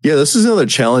 Yeah, this is another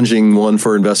challenging one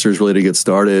for investors really to get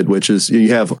started, which is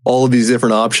you have all of these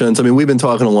different options. I mean, we've been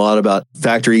talking a lot about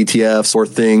factor ETFs or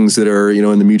things that are, you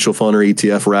know, in the mutual fund or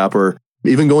ETF wrapper.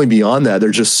 Even going beyond that,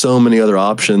 there's just so many other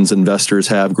options investors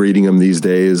have greeting them these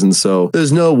days. And so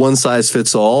there's no one size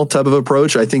fits all type of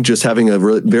approach. I think just having a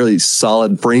really, very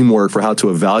solid framework for how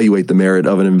to evaluate the merit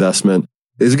of an investment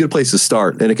is a good place to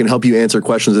start. And it can help you answer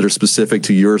questions that are specific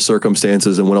to your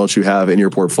circumstances and what else you have in your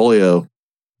portfolio.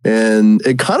 And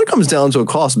it kind of comes down to a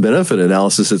cost benefit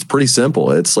analysis. It's pretty simple.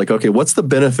 It's like, okay, what's the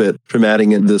benefit from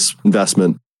adding in this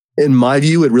investment? In my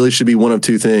view, it really should be one of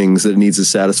two things that it needs to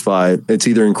satisfy. It's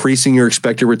either increasing your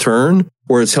expected return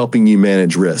or it's helping you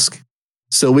manage risk.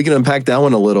 So we can unpack that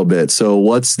one a little bit. So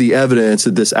what's the evidence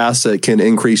that this asset can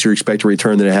increase your expected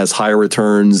return, that it has higher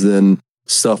returns than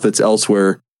stuff that's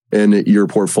elsewhere in your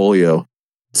portfolio?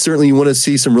 Certainly you want to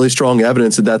see some really strong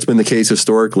evidence that that's been the case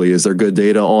historically. Is there good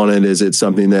data on it? Is it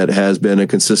something that has been a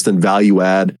consistent value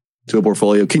add to a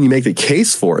portfolio? Can you make the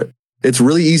case for it? It's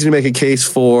really easy to make a case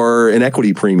for an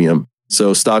equity premium.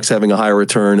 So stocks having a higher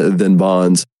return than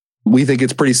bonds. We think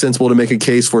it's pretty sensible to make a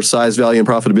case for size, value, and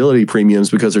profitability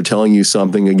premiums because they're telling you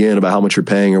something, again, about how much you're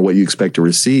paying or what you expect to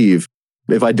receive.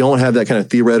 If I don't have that kind of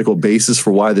theoretical basis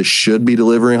for why this should be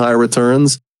delivering higher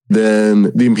returns,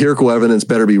 then the empirical evidence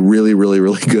better be really, really,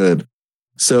 really good.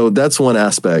 So that's one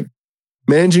aspect.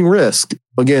 Managing risk.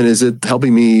 Again, is it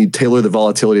helping me tailor the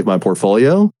volatility of my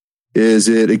portfolio? Is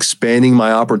it expanding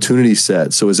my opportunity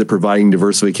set? So is it providing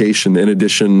diversification in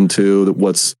addition to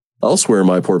what's elsewhere in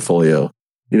my portfolio?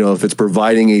 If it's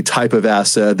providing a type of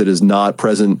asset that is not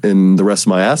present in the rest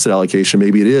of my asset allocation,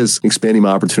 maybe it is expanding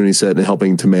my opportunity set and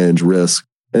helping to manage risk.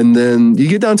 And then you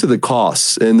get down to the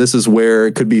costs. And this is where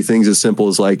it could be things as simple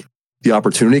as like the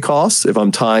opportunity costs. If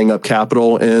I'm tying up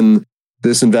capital in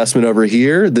this investment over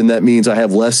here, then that means I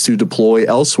have less to deploy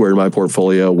elsewhere in my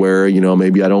portfolio where,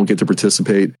 maybe I don't get to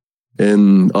participate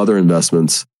in other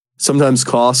investments. Sometimes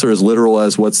costs are as literal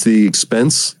as what's the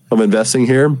expense of investing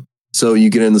here. So you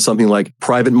get into something like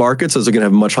private markets, those are going to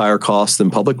have much higher costs than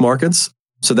public markets.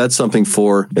 So that's something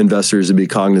for investors to be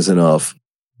cognizant of.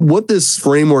 What this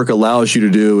framework allows you to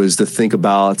do is to think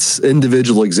about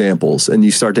individual examples, and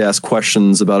you start to ask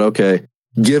questions about, okay,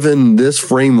 given this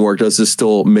framework, does this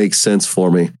still make sense for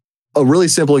me? A really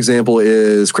simple example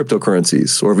is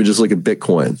cryptocurrencies, or if we just look at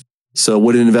Bitcoin. So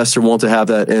would an investor want to have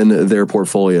that in their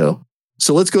portfolio?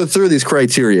 So let's go through these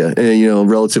criteria,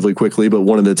 relatively quickly, but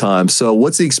one at a time. So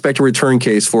what's the expected return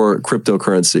case for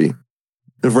cryptocurrency?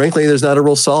 And frankly, there's not a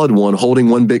real solid one. Holding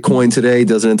one Bitcoin today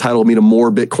doesn't entitle me to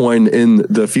more Bitcoin in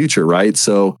the future, right?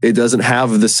 So it doesn't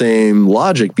have the same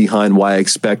logic behind why I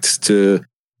expect to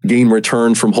gain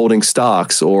return from holding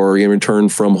stocks or gain return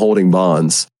from holding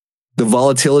bonds. The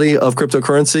volatility of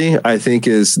cryptocurrency, I think,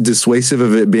 is dissuasive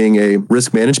of it being a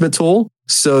risk management tool.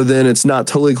 So then it's not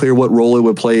totally clear what role it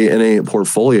would play in a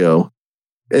portfolio.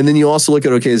 And then you also look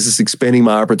at, okay, is this expanding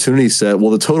my opportunity set?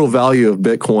 Well, the total value of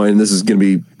Bitcoin, this is going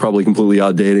to be probably completely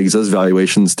outdated because those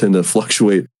valuations tend to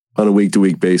fluctuate on a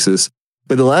week-to-week basis.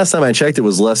 But the last time I checked, it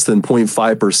was less than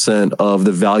 0.5% of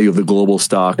the value of the global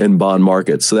stock and bond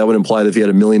market. So that would imply that if you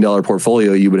had $1 million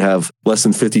portfolio, you would have less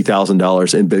than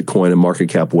 $50,000 in Bitcoin and market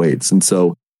cap weights. And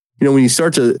so, when you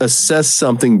start to assess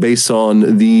something based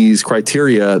on these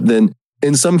criteria, then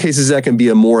in some cases, that can be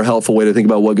a more helpful way to think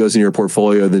about what goes in your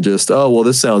portfolio than just, oh, well,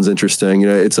 this sounds interesting.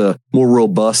 It's a more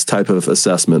robust type of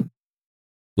assessment.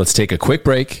 Let's take a quick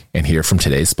break and hear from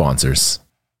today's sponsors.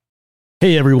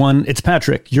 Hey everyone, it's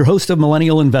Patrick, your host of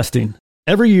Millennial Investing.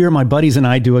 Every year, my buddies and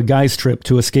I do a guy's trip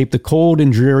to escape the cold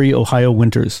and dreary Ohio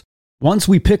winters. Once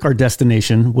we pick our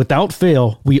destination, without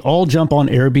fail, we all jump on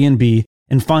Airbnb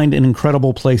and find an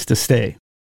incredible place to stay.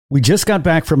 We just got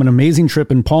back from an amazing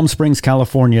trip in Palm Springs,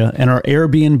 California, and our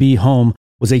Airbnb home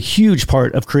was a huge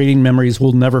part of creating memories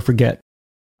we'll never forget.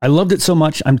 I loved it so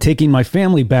much, I'm taking my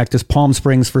family back to Palm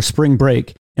Springs for spring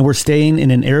break, and we're staying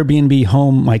in an Airbnb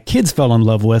home my kids fell in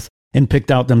love with and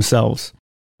picked out themselves.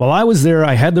 While I was there,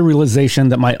 I had the realization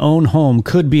that my own home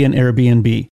could be an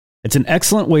Airbnb. It's an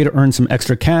excellent way to earn some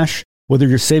extra cash, whether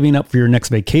you're saving up for your next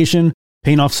vacation,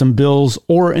 paying off some bills,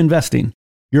 or investing.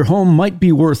 Your home might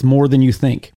be worth more than you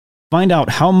think. Find out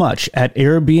how much at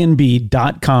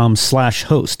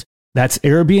airbnb.com/host. That's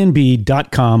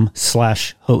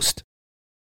airbnb.com/host.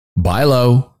 Buy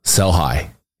low, sell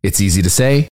high. It's easy to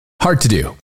say, hard to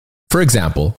do. For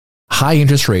example, high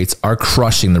interest rates are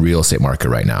crushing the real estate market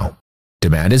right now.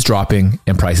 Demand is dropping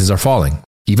and prices are falling,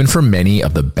 even for many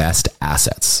of the best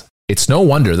assets. It's no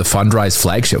wonder the Fundrise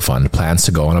flagship fund plans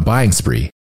to go on a buying spree,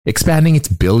 expanding its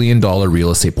billion-dollar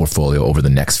real estate portfolio over the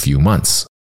next few months.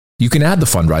 You can add the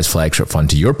Fundrise flagship fund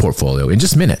to your portfolio in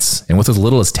just minutes and with as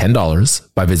little as $10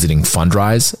 by visiting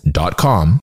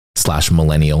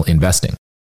fundrise.com/millennial investing.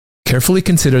 Carefully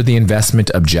consider the investment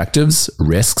objectives,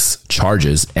 risks,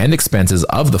 charges, and expenses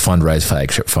of the Fundrise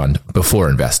flagship fund before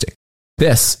investing.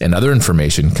 This and other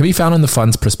information can be found in the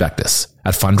fund's prospectus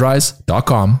at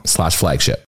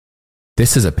fundrise.com/flagship.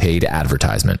 This is a paid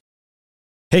advertisement.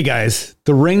 Hey guys,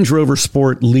 the Range Rover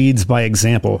Sport leads by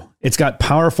example. It's got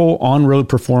powerful on-road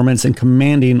performance and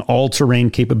commanding all-terrain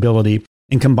capability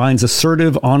and combines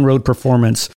assertive on-road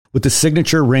performance with the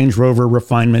signature Range Rover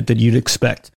refinement that you'd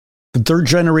expect. The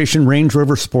third-generation Range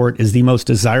Rover Sport is the most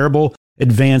desirable,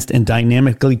 advanced, and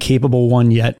dynamically capable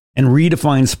one yet and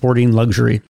redefines sporting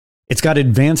luxury. It's got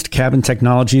advanced cabin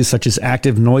technologies such as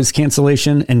active noise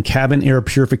cancellation and cabin air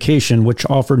purification, which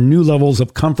offer new levels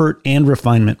of comfort and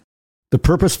refinement. The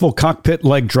purposeful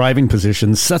cockpit-like driving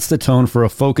position sets the tone for a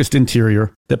focused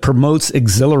interior that promotes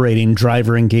exhilarating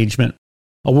driver engagement.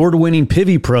 Award-winning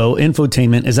Pivi Pro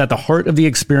infotainment is at the heart of the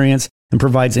experience and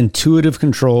provides intuitive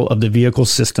control of the vehicle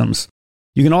systems.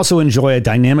 You can also enjoy a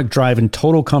dynamic drive in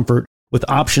total comfort with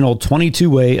optional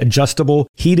 22-way adjustable,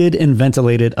 heated and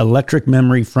ventilated electric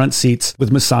memory front seats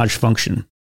with massage function.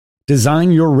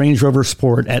 Design your Range Rover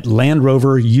Sport at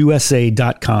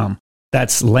LandRoverUSA.com.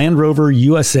 That's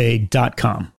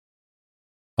LandRoverUSA.com.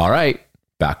 All right,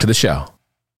 back to the show.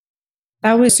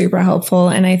 That was super helpful.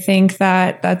 And I think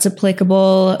that that's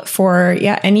applicable for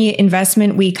any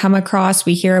investment we come across.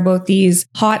 We hear about these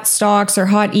hot stocks or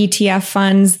hot ETF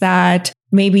funds that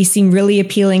maybe seem really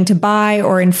appealing to buy,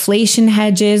 or inflation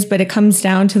hedges, but it comes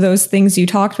down to those things you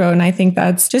talked about. And I think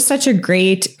that's just such a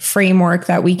great framework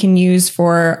that we can use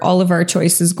for all of our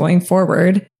choices going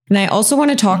forward. And I also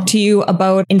want to talk to you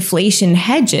about inflation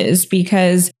hedges,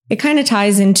 because it kind of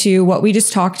ties into what we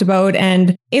just talked about.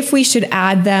 And if we should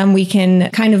add them, we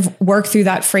can kind of work through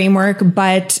that framework.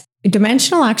 But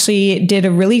Dimensional actually did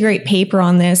a really great paper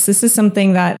on this. This is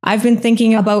something that I've been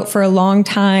thinking about for a long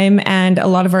time. And a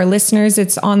lot of our listeners,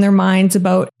 it's on their minds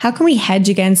about how can we hedge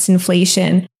against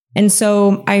inflation? And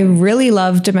so I really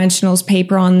love Dimensional's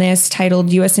paper on this,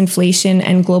 titled U.S. Inflation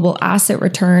and Global Asset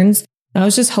Returns. I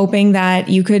was just hoping that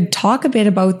you could talk a bit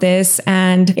about this,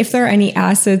 and if there are any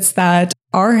assets that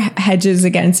are hedges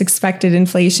against expected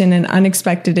inflation and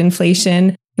unexpected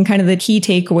inflation, and kind of the key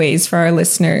takeaways for our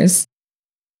listeners.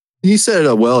 You said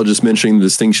it well, just mentioning the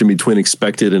distinction between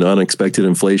expected and unexpected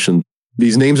inflation.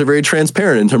 These names are very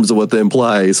transparent in terms of what they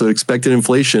imply. So expected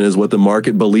inflation is what the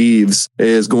market believes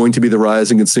is going to be the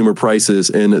rise in consumer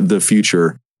prices in the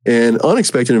future. And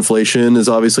unexpected inflation is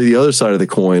obviously the other side of the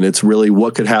coin. It's really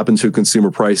what could happen to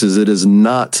consumer prices. It is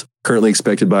not currently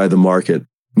expected by the market.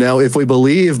 Now, if we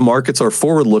believe markets are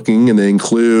forward-looking and they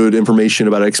include information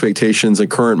about expectations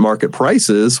and current market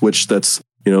prices, which that's,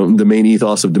 the main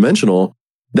ethos of Dimensional,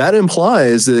 that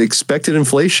implies that expected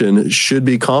inflation should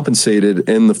be compensated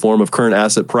in the form of current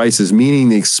asset prices, meaning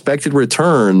the expected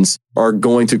returns are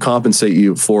going to compensate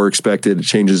you for expected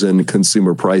changes in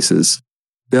consumer prices.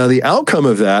 Now, the outcome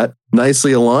of that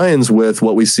nicely aligns with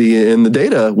what we see in the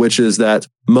data, which is that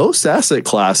most asset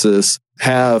classes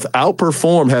have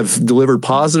delivered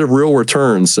positive real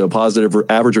returns, so positive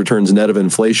average returns net of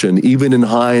inflation, even in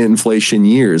high inflation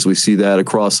years. We see that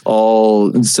across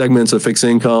all segments of fixed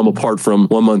income, apart from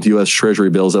 1-month U.S. Treasury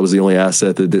bills. That was the only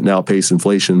asset that didn't outpace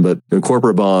inflation. But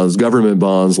corporate bonds, government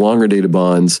bonds, longer dated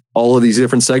bonds, all of these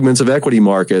different segments of equity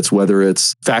markets, whether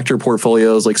it's factor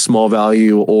portfolios like small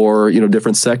value or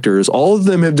different sectors, all of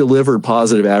them have delivered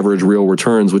positive average real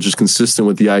returns, which is consistent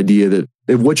with the idea that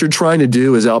if what you're trying to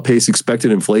do is outpace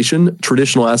expected inflation,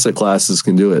 traditional asset classes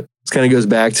can do it. This kind of goes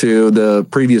back to the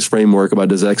previous framework about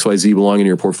does XYZ belong in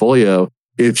your portfolio.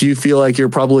 If you feel like you're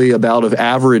probably about of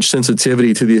average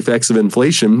sensitivity to the effects of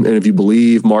inflation, and if you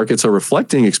believe markets are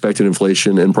reflecting expected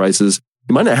inflation and prices,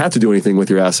 you might not have to do anything with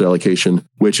your asset allocation,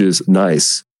 which is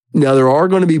nice. Now, there are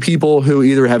going to be people who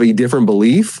either have a different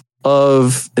belief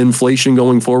of inflation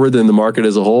going forward than the market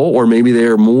as a whole, or maybe they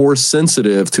are more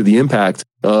sensitive to the impact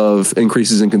of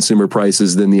increases in consumer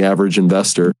prices than the average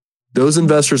investor. Those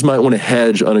investors might want to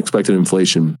hedge unexpected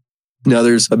inflation. Now,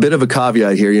 there's a bit of a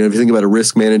caveat here. If you think about a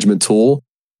risk management tool,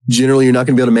 generally you're not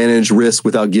going to be able to manage risk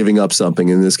without giving up something.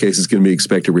 In this case, it's going to be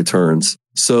expected returns.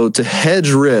 So to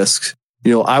hedge risk,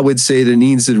 I would say that it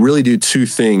needs to really do two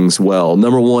things well.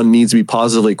 Number one, it needs to be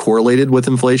positively correlated with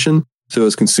inflation. So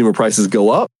as consumer prices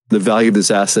go up, the value of this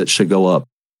asset should go up.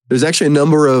 There's actually a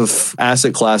number of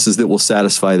asset classes that will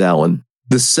satisfy that one.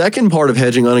 The second part of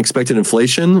hedging unexpected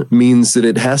inflation means that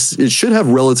it should have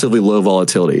relatively low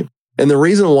volatility. And the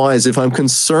reason why is if I'm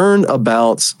concerned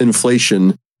about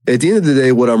inflation, at the end of the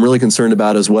day, what I'm really concerned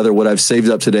about is whether what I've saved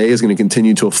up today is going to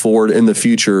continue to afford in the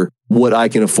future what I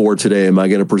can afford today. Am I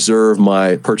going to preserve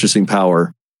my purchasing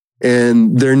power?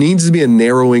 And there needs to be a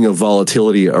narrowing of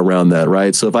volatility around that,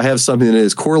 right? So if I have something that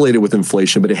is correlated with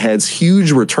inflation, but it has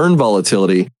huge return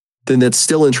volatility, then that's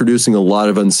still introducing a lot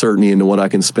of uncertainty into what I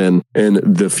can spend in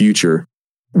the future.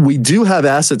 We do have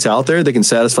assets out there that can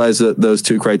satisfy those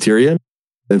two criteria.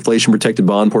 Inflation protected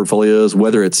bond portfolios,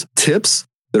 whether it's TIPS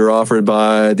that are offered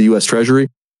by the U.S. Treasury,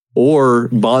 or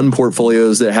bond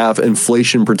portfolios that have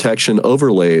inflation protection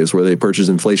overlays where they purchase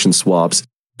inflation swaps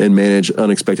and manage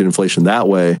unexpected inflation that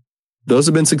way. Those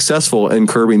have been successful in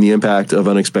curbing the impact of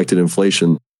unexpected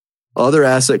inflation. Other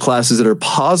asset classes that are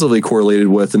positively correlated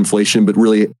with inflation, but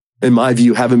really, in my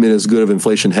view, haven't been as good of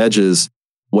inflation hedges,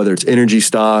 whether it's energy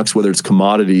stocks, whether it's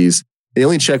commodities, they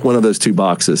only check one of those two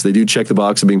boxes. They do check the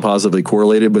box of being positively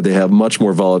correlated, but they have much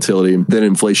more volatility than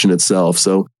inflation itself.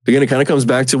 So again, it kind of comes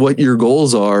back to what your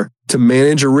goals are. To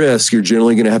manage a risk, you're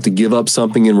generally going to have to give up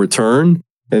something in return.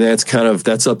 And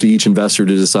that's up to each investor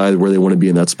to decide where they want to be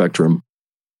in that spectrum.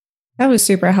 That was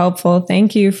super helpful.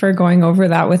 Thank you for going over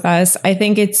that with us. I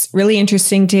think it's really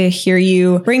interesting to hear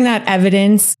you bring that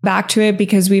evidence back to it,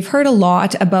 because we've heard a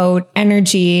lot about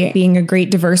energy being a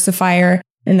great diversifier.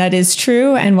 And that is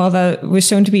true. And while that was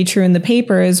shown to be true in the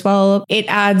paper as well, it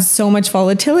adds so much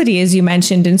volatility, as you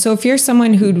mentioned. And so if you're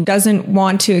someone who doesn't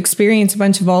want to experience a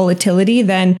bunch of volatility,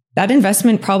 then that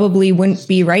investment probably wouldn't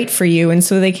be right for you. And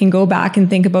so they can go back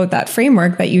and think about that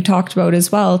framework that you talked about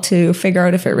as well to figure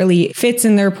out if it really fits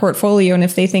in their portfolio and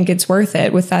if they think it's worth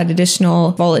it with that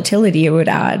additional volatility it would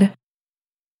add.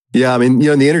 Yeah, I mean,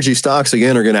 the energy stocks,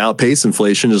 again, are going to outpace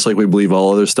inflation, just like we believe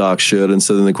all other stocks should. And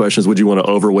so then the question is, would you want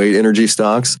to overweight energy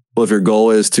stocks? Well, if your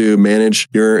goal is to manage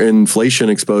your inflation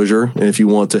exposure, and if you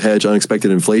want to hedge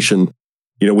unexpected inflation,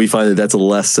 we find that that's a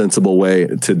less sensible way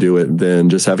to do it than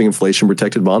just having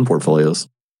inflation-protected bond portfolios.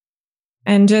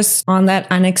 And just on that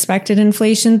unexpected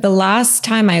inflation, the last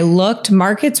time I looked,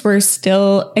 markets were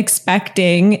still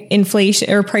expecting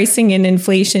inflation or pricing in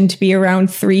inflation to be around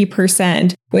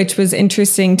 3%, which was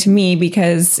interesting to me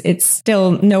because it's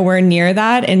still nowhere near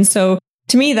that. And so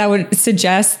to me, that would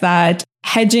suggest that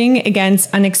hedging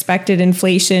against unexpected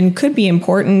inflation could be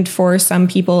important for some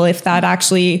people if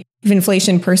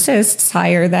inflation persists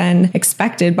higher than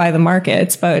expected by the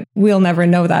markets. But we'll never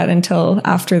know that until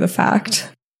after the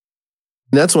fact.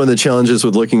 That's one of the challenges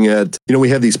with looking at, we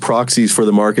have these proxies for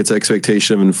the market's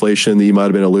expectation of inflation that you might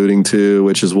have been alluding to,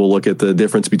 which is we'll look at the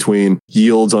difference between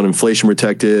yields on inflation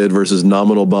protected versus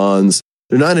nominal bonds.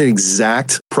 They're not an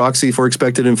exact proxy for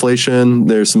expected inflation.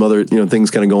 There's some other,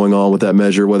 things kind of going on with that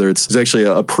measure, whether it's actually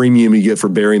a premium you get for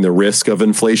bearing the risk of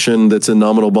inflation that's in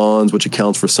nominal bonds, which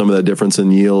accounts for some of that difference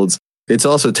in yields. It's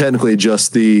also technically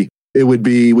just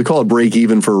we call it break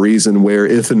even for a reason, where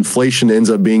if inflation ends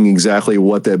up being exactly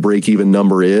what that break even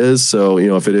number is, so,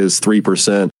 if it is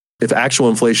 3%, if actual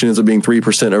inflation ends up being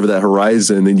 3% over that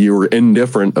horizon, then you were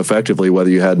indifferent effectively whether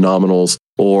you had nominals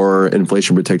or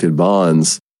inflation protected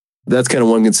bonds. That's kind of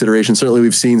one consideration. Certainly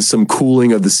we've seen some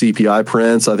cooling of the CPI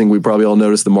prints. I think we probably all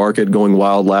noticed the market going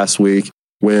wild last week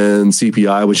when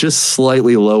CPI was just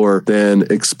slightly lower than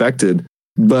expected.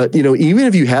 But, even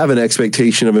if you have an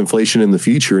expectation of inflation in the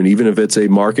future, and even if it's a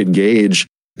market gauge,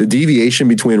 the deviation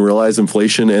between realized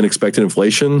inflation and expected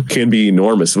inflation can be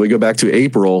enormous. If we go back to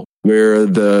April, where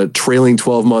the trailing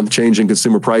 12-month change in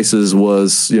consumer prices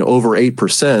was, over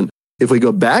 8%. If we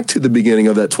go back to the beginning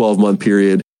of that 12-month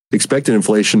period, expected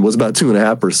inflation was about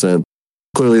 2.5%.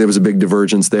 Clearly, there was a big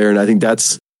divergence there. And I think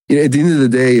that's, at the end of the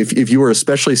day, if you were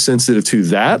especially sensitive to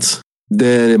that,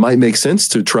 then it might make sense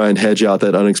to try and hedge out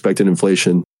that unexpected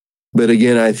inflation. But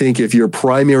again, I think if your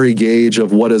primary gauge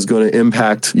of what is going to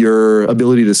impact your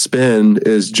ability to spend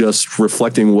is just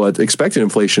reflecting what expected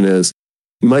inflation is,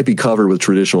 you might be covered with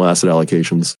traditional asset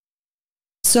allocations.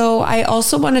 So I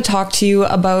also want to talk to you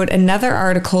about another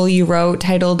article you wrote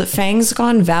titled "FANG's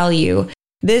Gone Value."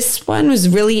 This one was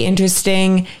really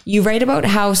interesting. You write about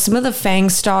how some of the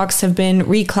FANG stocks have been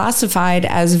reclassified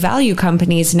as value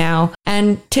companies now.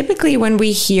 And typically when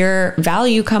we hear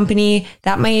value company,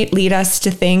 that might lead us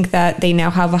to think that they now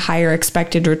have a higher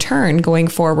expected return going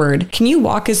forward. Can you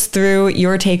walk us through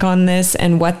your take on this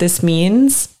and what this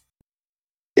means?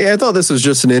 Yeah, I thought this was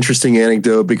just an interesting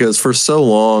anecdote because for so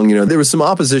long, there was some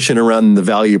opposition around the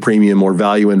value premium or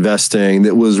value investing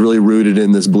that was really rooted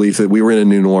in this belief that we were in a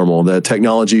new normal, that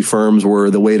technology firms were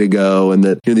the way to go, and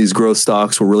that these growth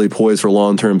stocks were really poised for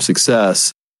long-term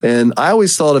success. And I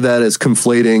always thought of that as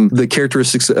conflating the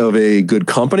characteristics of a good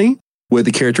company with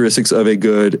the characteristics of a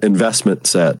good investment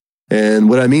set. And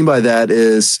what I mean by that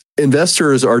is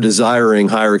investors are desiring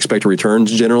higher expected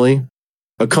returns generally.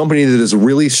 A company that is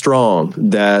really strong,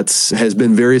 that has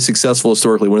been very successful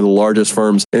historically, one of the largest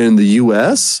firms in the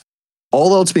US,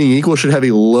 all else being equal, should have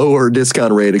a lower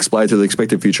discount rate applied to the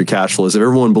expected future cash flows. If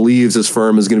everyone believes this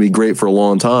firm is going to be great for a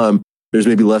long time, there's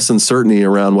maybe less uncertainty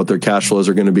around what their cash flows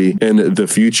are going to be in the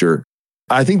future.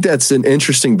 I think that's an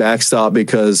interesting backstop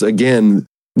because, again,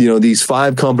 these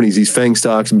five companies, these FANG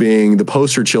stocks being the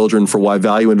poster children for why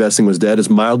value investing was dead, is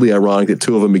mildly ironic that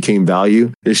two of them became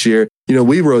value this year.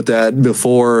 We wrote that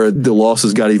before the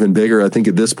losses got even bigger. I think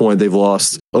at this point, they've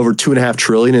lost over $2.5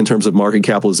 trillion in terms of market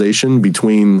capitalization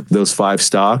between those five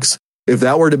stocks. If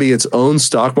that were to be its own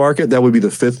stock market, that would be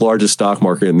the fifth largest stock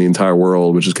market in the entire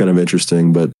world, which is kind of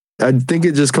interesting. But I think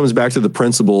it just comes back to the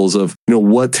principles of,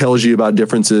 what tells you about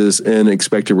differences in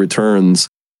expected returns.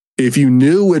 if you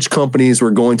knew which companies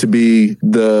were going to be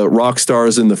the rock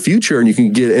stars in the future and you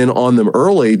can get in on them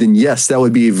early, then yes, that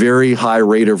would be a very high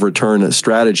rate of return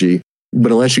strategy.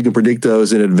 But unless you can predict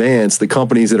those in advance, the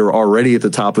companies that are already at the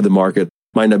top of the market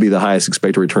might not be the highest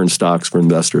expected return stocks for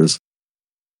investors.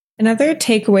 Another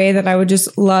takeaway that I would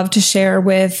just love to share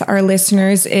with our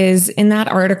listeners is in that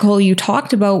article, you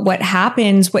talked about what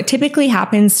typically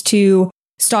happens to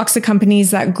stocks of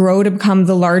companies that grow to become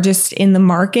the largest in the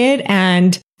market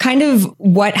and kind of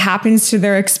what happens to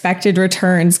their expected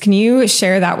returns. Can you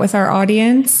share that with our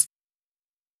audience?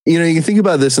 You can think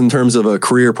about this in terms of a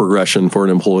career progression for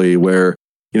an employee where,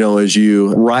 as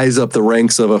you rise up the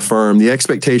ranks of a firm, the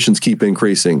expectations keep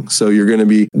increasing. So you're going to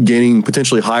be gaining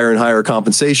potentially higher and higher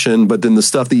compensation, but then the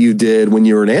stuff that you did when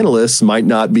you were an analyst might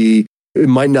not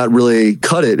really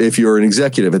cut it if you're an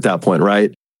executive at that point,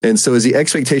 right? And so as the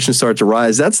expectations start to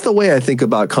rise, that's the way I think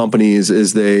about companies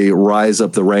as they rise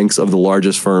up the ranks of the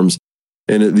largest firms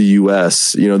in the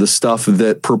US. The stuff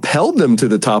that propelled them to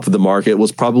the top of the market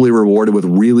was probably rewarded with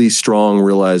really strong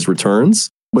realized returns.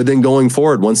 But then going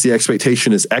forward, once the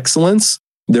expectation is excellence,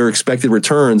 their expected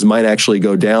returns might actually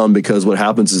go down because what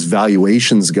happens is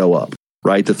valuations go up,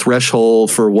 right? The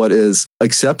threshold for what is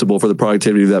acceptable for the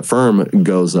productivity of that firm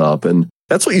goes up. And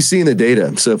that's what you see in the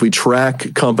data. So if we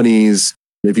track companies,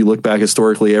 if you look back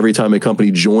historically, every time a company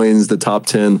joins the top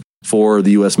 10 for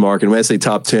the US market, and when I say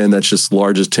top 10, that's just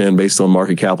largest 10 based on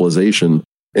market capitalization.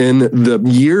 In the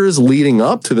years leading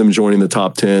up to them joining the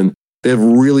top 10, they have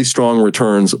really strong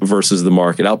returns versus the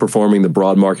market, outperforming the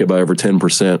broad market by over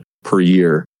 10% per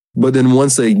year. But then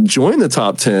once they join the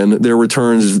top 10, their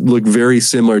returns look very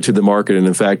similar to the market. And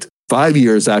in fact, 5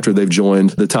 years after they've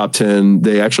joined the top 10,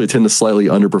 they actually tend to slightly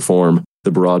underperform the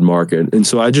broad market. And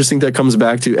so I just think that comes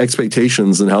back to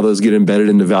expectations and how those get embedded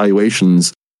into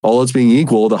valuations. All else being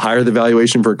equal, the higher the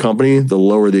valuation for a company, the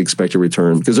lower the expected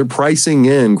return because they're pricing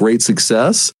in great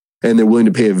success and they're willing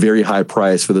to pay a very high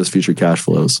price for those future cash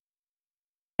flows.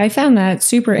 I found that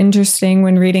super interesting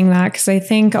when reading that because I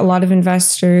think a lot of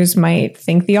investors might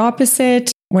think the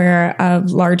opposite, where a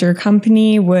larger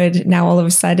company would now all of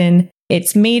a sudden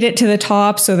it's made it to the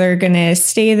top, so they're going to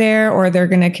stay there or they're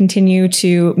going to continue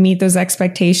to meet those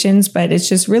expectations. But it's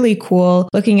just really cool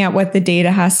looking at what the data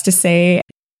has to say.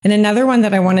 And another one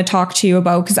that I want to talk to you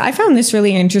about, because I found this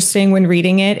really interesting when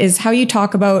reading it, is how you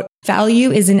talk about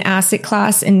value is an asset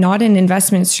class and not an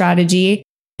investment strategy.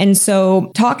 And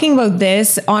so talking about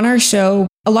this on our show,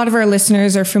 a lot of our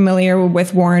listeners are familiar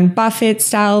with Warren Buffett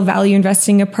style value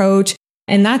investing approach,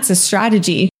 and that's a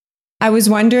strategy. I was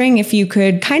wondering if you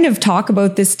could kind of talk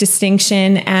about this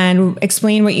distinction and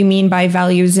explain what you mean by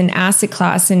value as an asset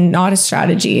class and not a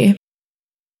strategy.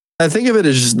 I think of it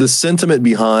as just the sentiment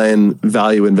behind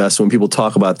value investment. When people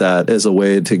talk about that as a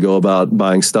way to go about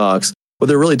buying stocks, what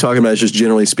they're really talking about is just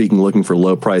generally speaking, looking for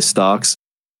low price stocks.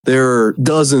 There are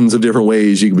dozens of different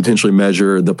ways you can potentially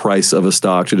measure the price of a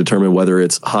stock to determine whether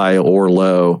it's high or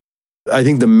low. I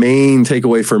think the main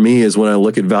takeaway for me is when I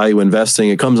look at value investing,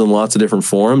 it comes in lots of different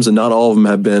forms and not all of them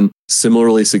have been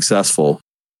similarly successful.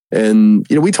 And,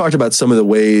 we talked about some of the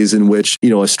ways in which,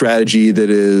 a strategy that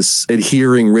is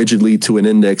adhering rigidly to an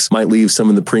index might leave some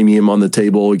of the premium on the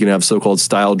table. You can have so-called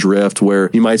style drift, where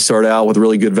you might start out with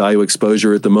really good value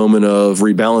exposure at the moment of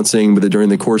rebalancing, but during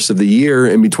the course of the year,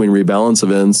 in between rebalance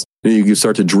events, you can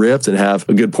start to drift and have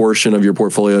a good portion of your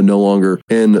portfolio no longer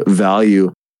in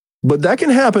value. But that can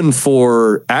happen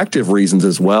for active reasons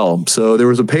as well. So there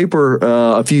was a paper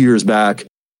a few years back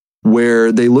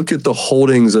where they looked at the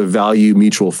holdings of value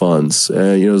mutual funds.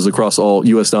 It was across all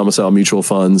U.S. domicile mutual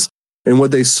funds. And what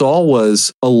they saw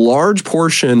was a large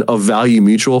portion of value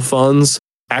mutual funds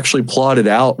actually plotted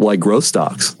out like growth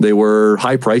stocks. They were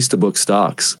high price to book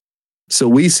stocks. So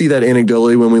we see that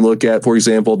anecdotally when we look at, for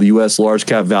example, the U.S. large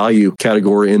cap value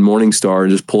category in Morningstar and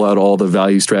just pull out all the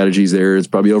value strategies there. It's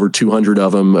probably over 200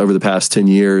 of them over the past 10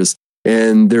 years.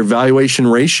 And their valuation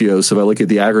ratios, so if I look at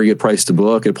the aggregate price to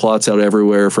book, it plots out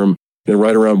everywhere from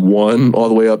right around 1 all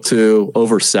the way up to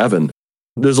over 7.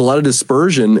 There's a lot of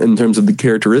dispersion in terms of the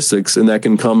characteristics, and that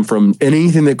can come from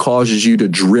anything that causes you to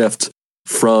drift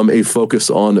from a focus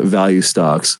on value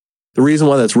stocks. The reason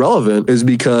why that's relevant is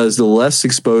because the less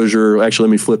exposure, actually,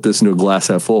 let me flip this into a glass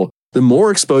half full. The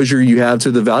more exposure you have to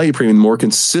the value premium, the more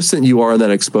consistent you are in that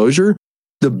exposure,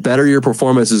 the better your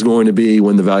performance is going to be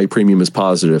when the value premium is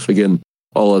positive. Again,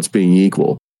 all else being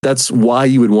equal. That's why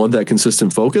you would want that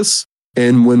consistent focus.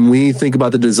 And when we think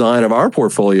about the design of our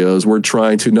portfolios, we're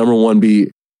trying to, number one,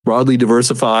 be broadly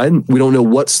diversified. We don't know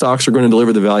what stocks are going to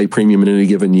deliver the value premium in any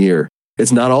given year.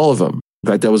 It's not all of them.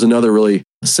 In fact, that was another really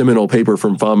seminal paper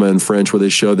from Fama and French where they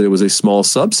showed that it was a small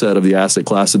subset of the asset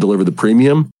class to deliver the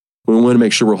premium. We want to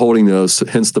make sure we're holding those,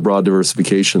 hence the broad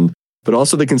diversification, but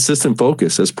also the consistent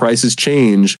focus. As prices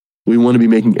change, we want to be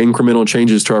making incremental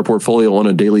changes to our portfolio on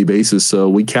a daily basis. So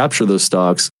we capture those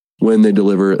stocks when they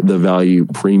deliver the value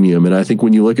premium. And I think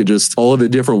when you look at just all of the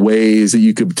different ways that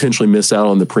you could potentially miss out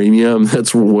on the premium,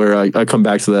 that's where I come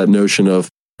back to that notion of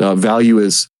value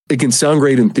is, it can sound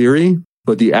great in theory,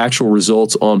 but the actual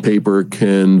results on paper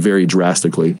can vary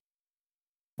drastically.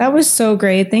 That was so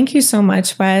great. Thank you so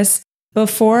much, Wes.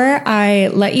 Before I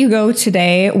let you go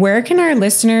today, where can our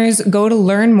listeners go to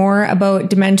learn more about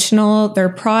Dimensional, their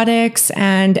products,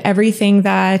 and everything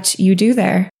that you do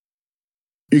there?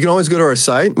 You can always go to our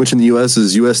site, which in the US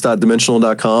is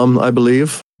us.dimensional.com, I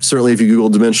believe. Certainly, if you Google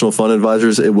Dimensional Fund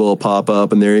Advisors, it will pop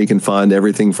up. And there you can find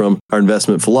everything from our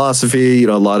investment philosophy,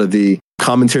 a lot of the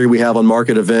commentary we have on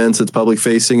market events that's public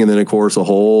facing. And then, of course, a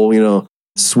whole,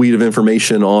 suite of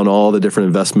information on all the different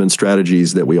investment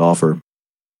strategies that we offer.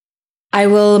 I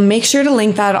will make sure to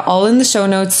link that all in the show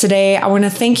notes today. I want to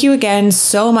thank you again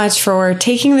so much for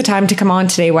taking the time to come on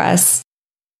today, Wes.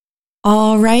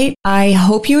 All right. I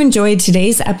hope you enjoyed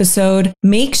today's episode.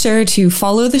 Make sure to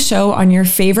follow the show on your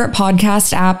favorite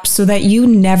podcast app so that you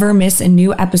never miss a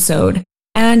new episode.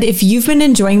 And if you've been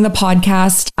enjoying the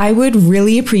podcast, I would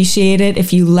really appreciate it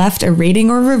if you left a rating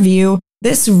or review.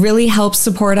 This really helps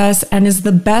support us and is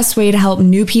the best way to help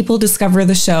new people discover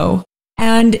the show.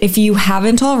 And if you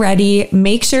haven't already,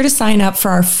 make sure to sign up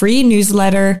for our free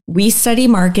newsletter, We Study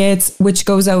Markets, which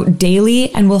goes out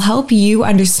daily and will help you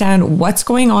understand what's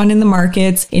going on in the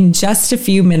markets in just a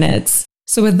few minutes.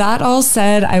 So with that all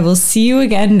said, I will see you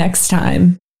again next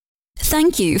time.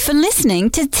 Thank you for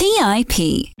listening to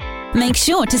TIP. Make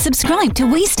sure to subscribe to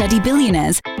We Study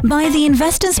Billionaires by the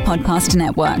Investors Podcast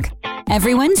Network.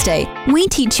 Every Wednesday, we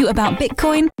teach you about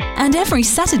Bitcoin, and every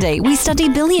Saturday, we study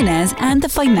billionaires and the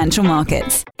financial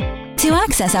markets. To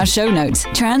access our show notes,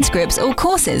 transcripts, or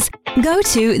courses, go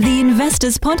to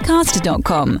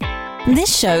theinvestorspodcast.com.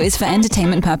 This show is for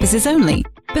entertainment purposes only.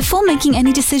 Before making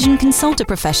any decision, consult a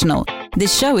professional.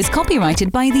 This show is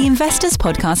copyrighted by the Investors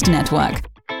Podcast Network.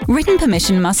 Written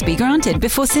permission must be granted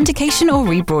before syndication or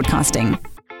rebroadcasting.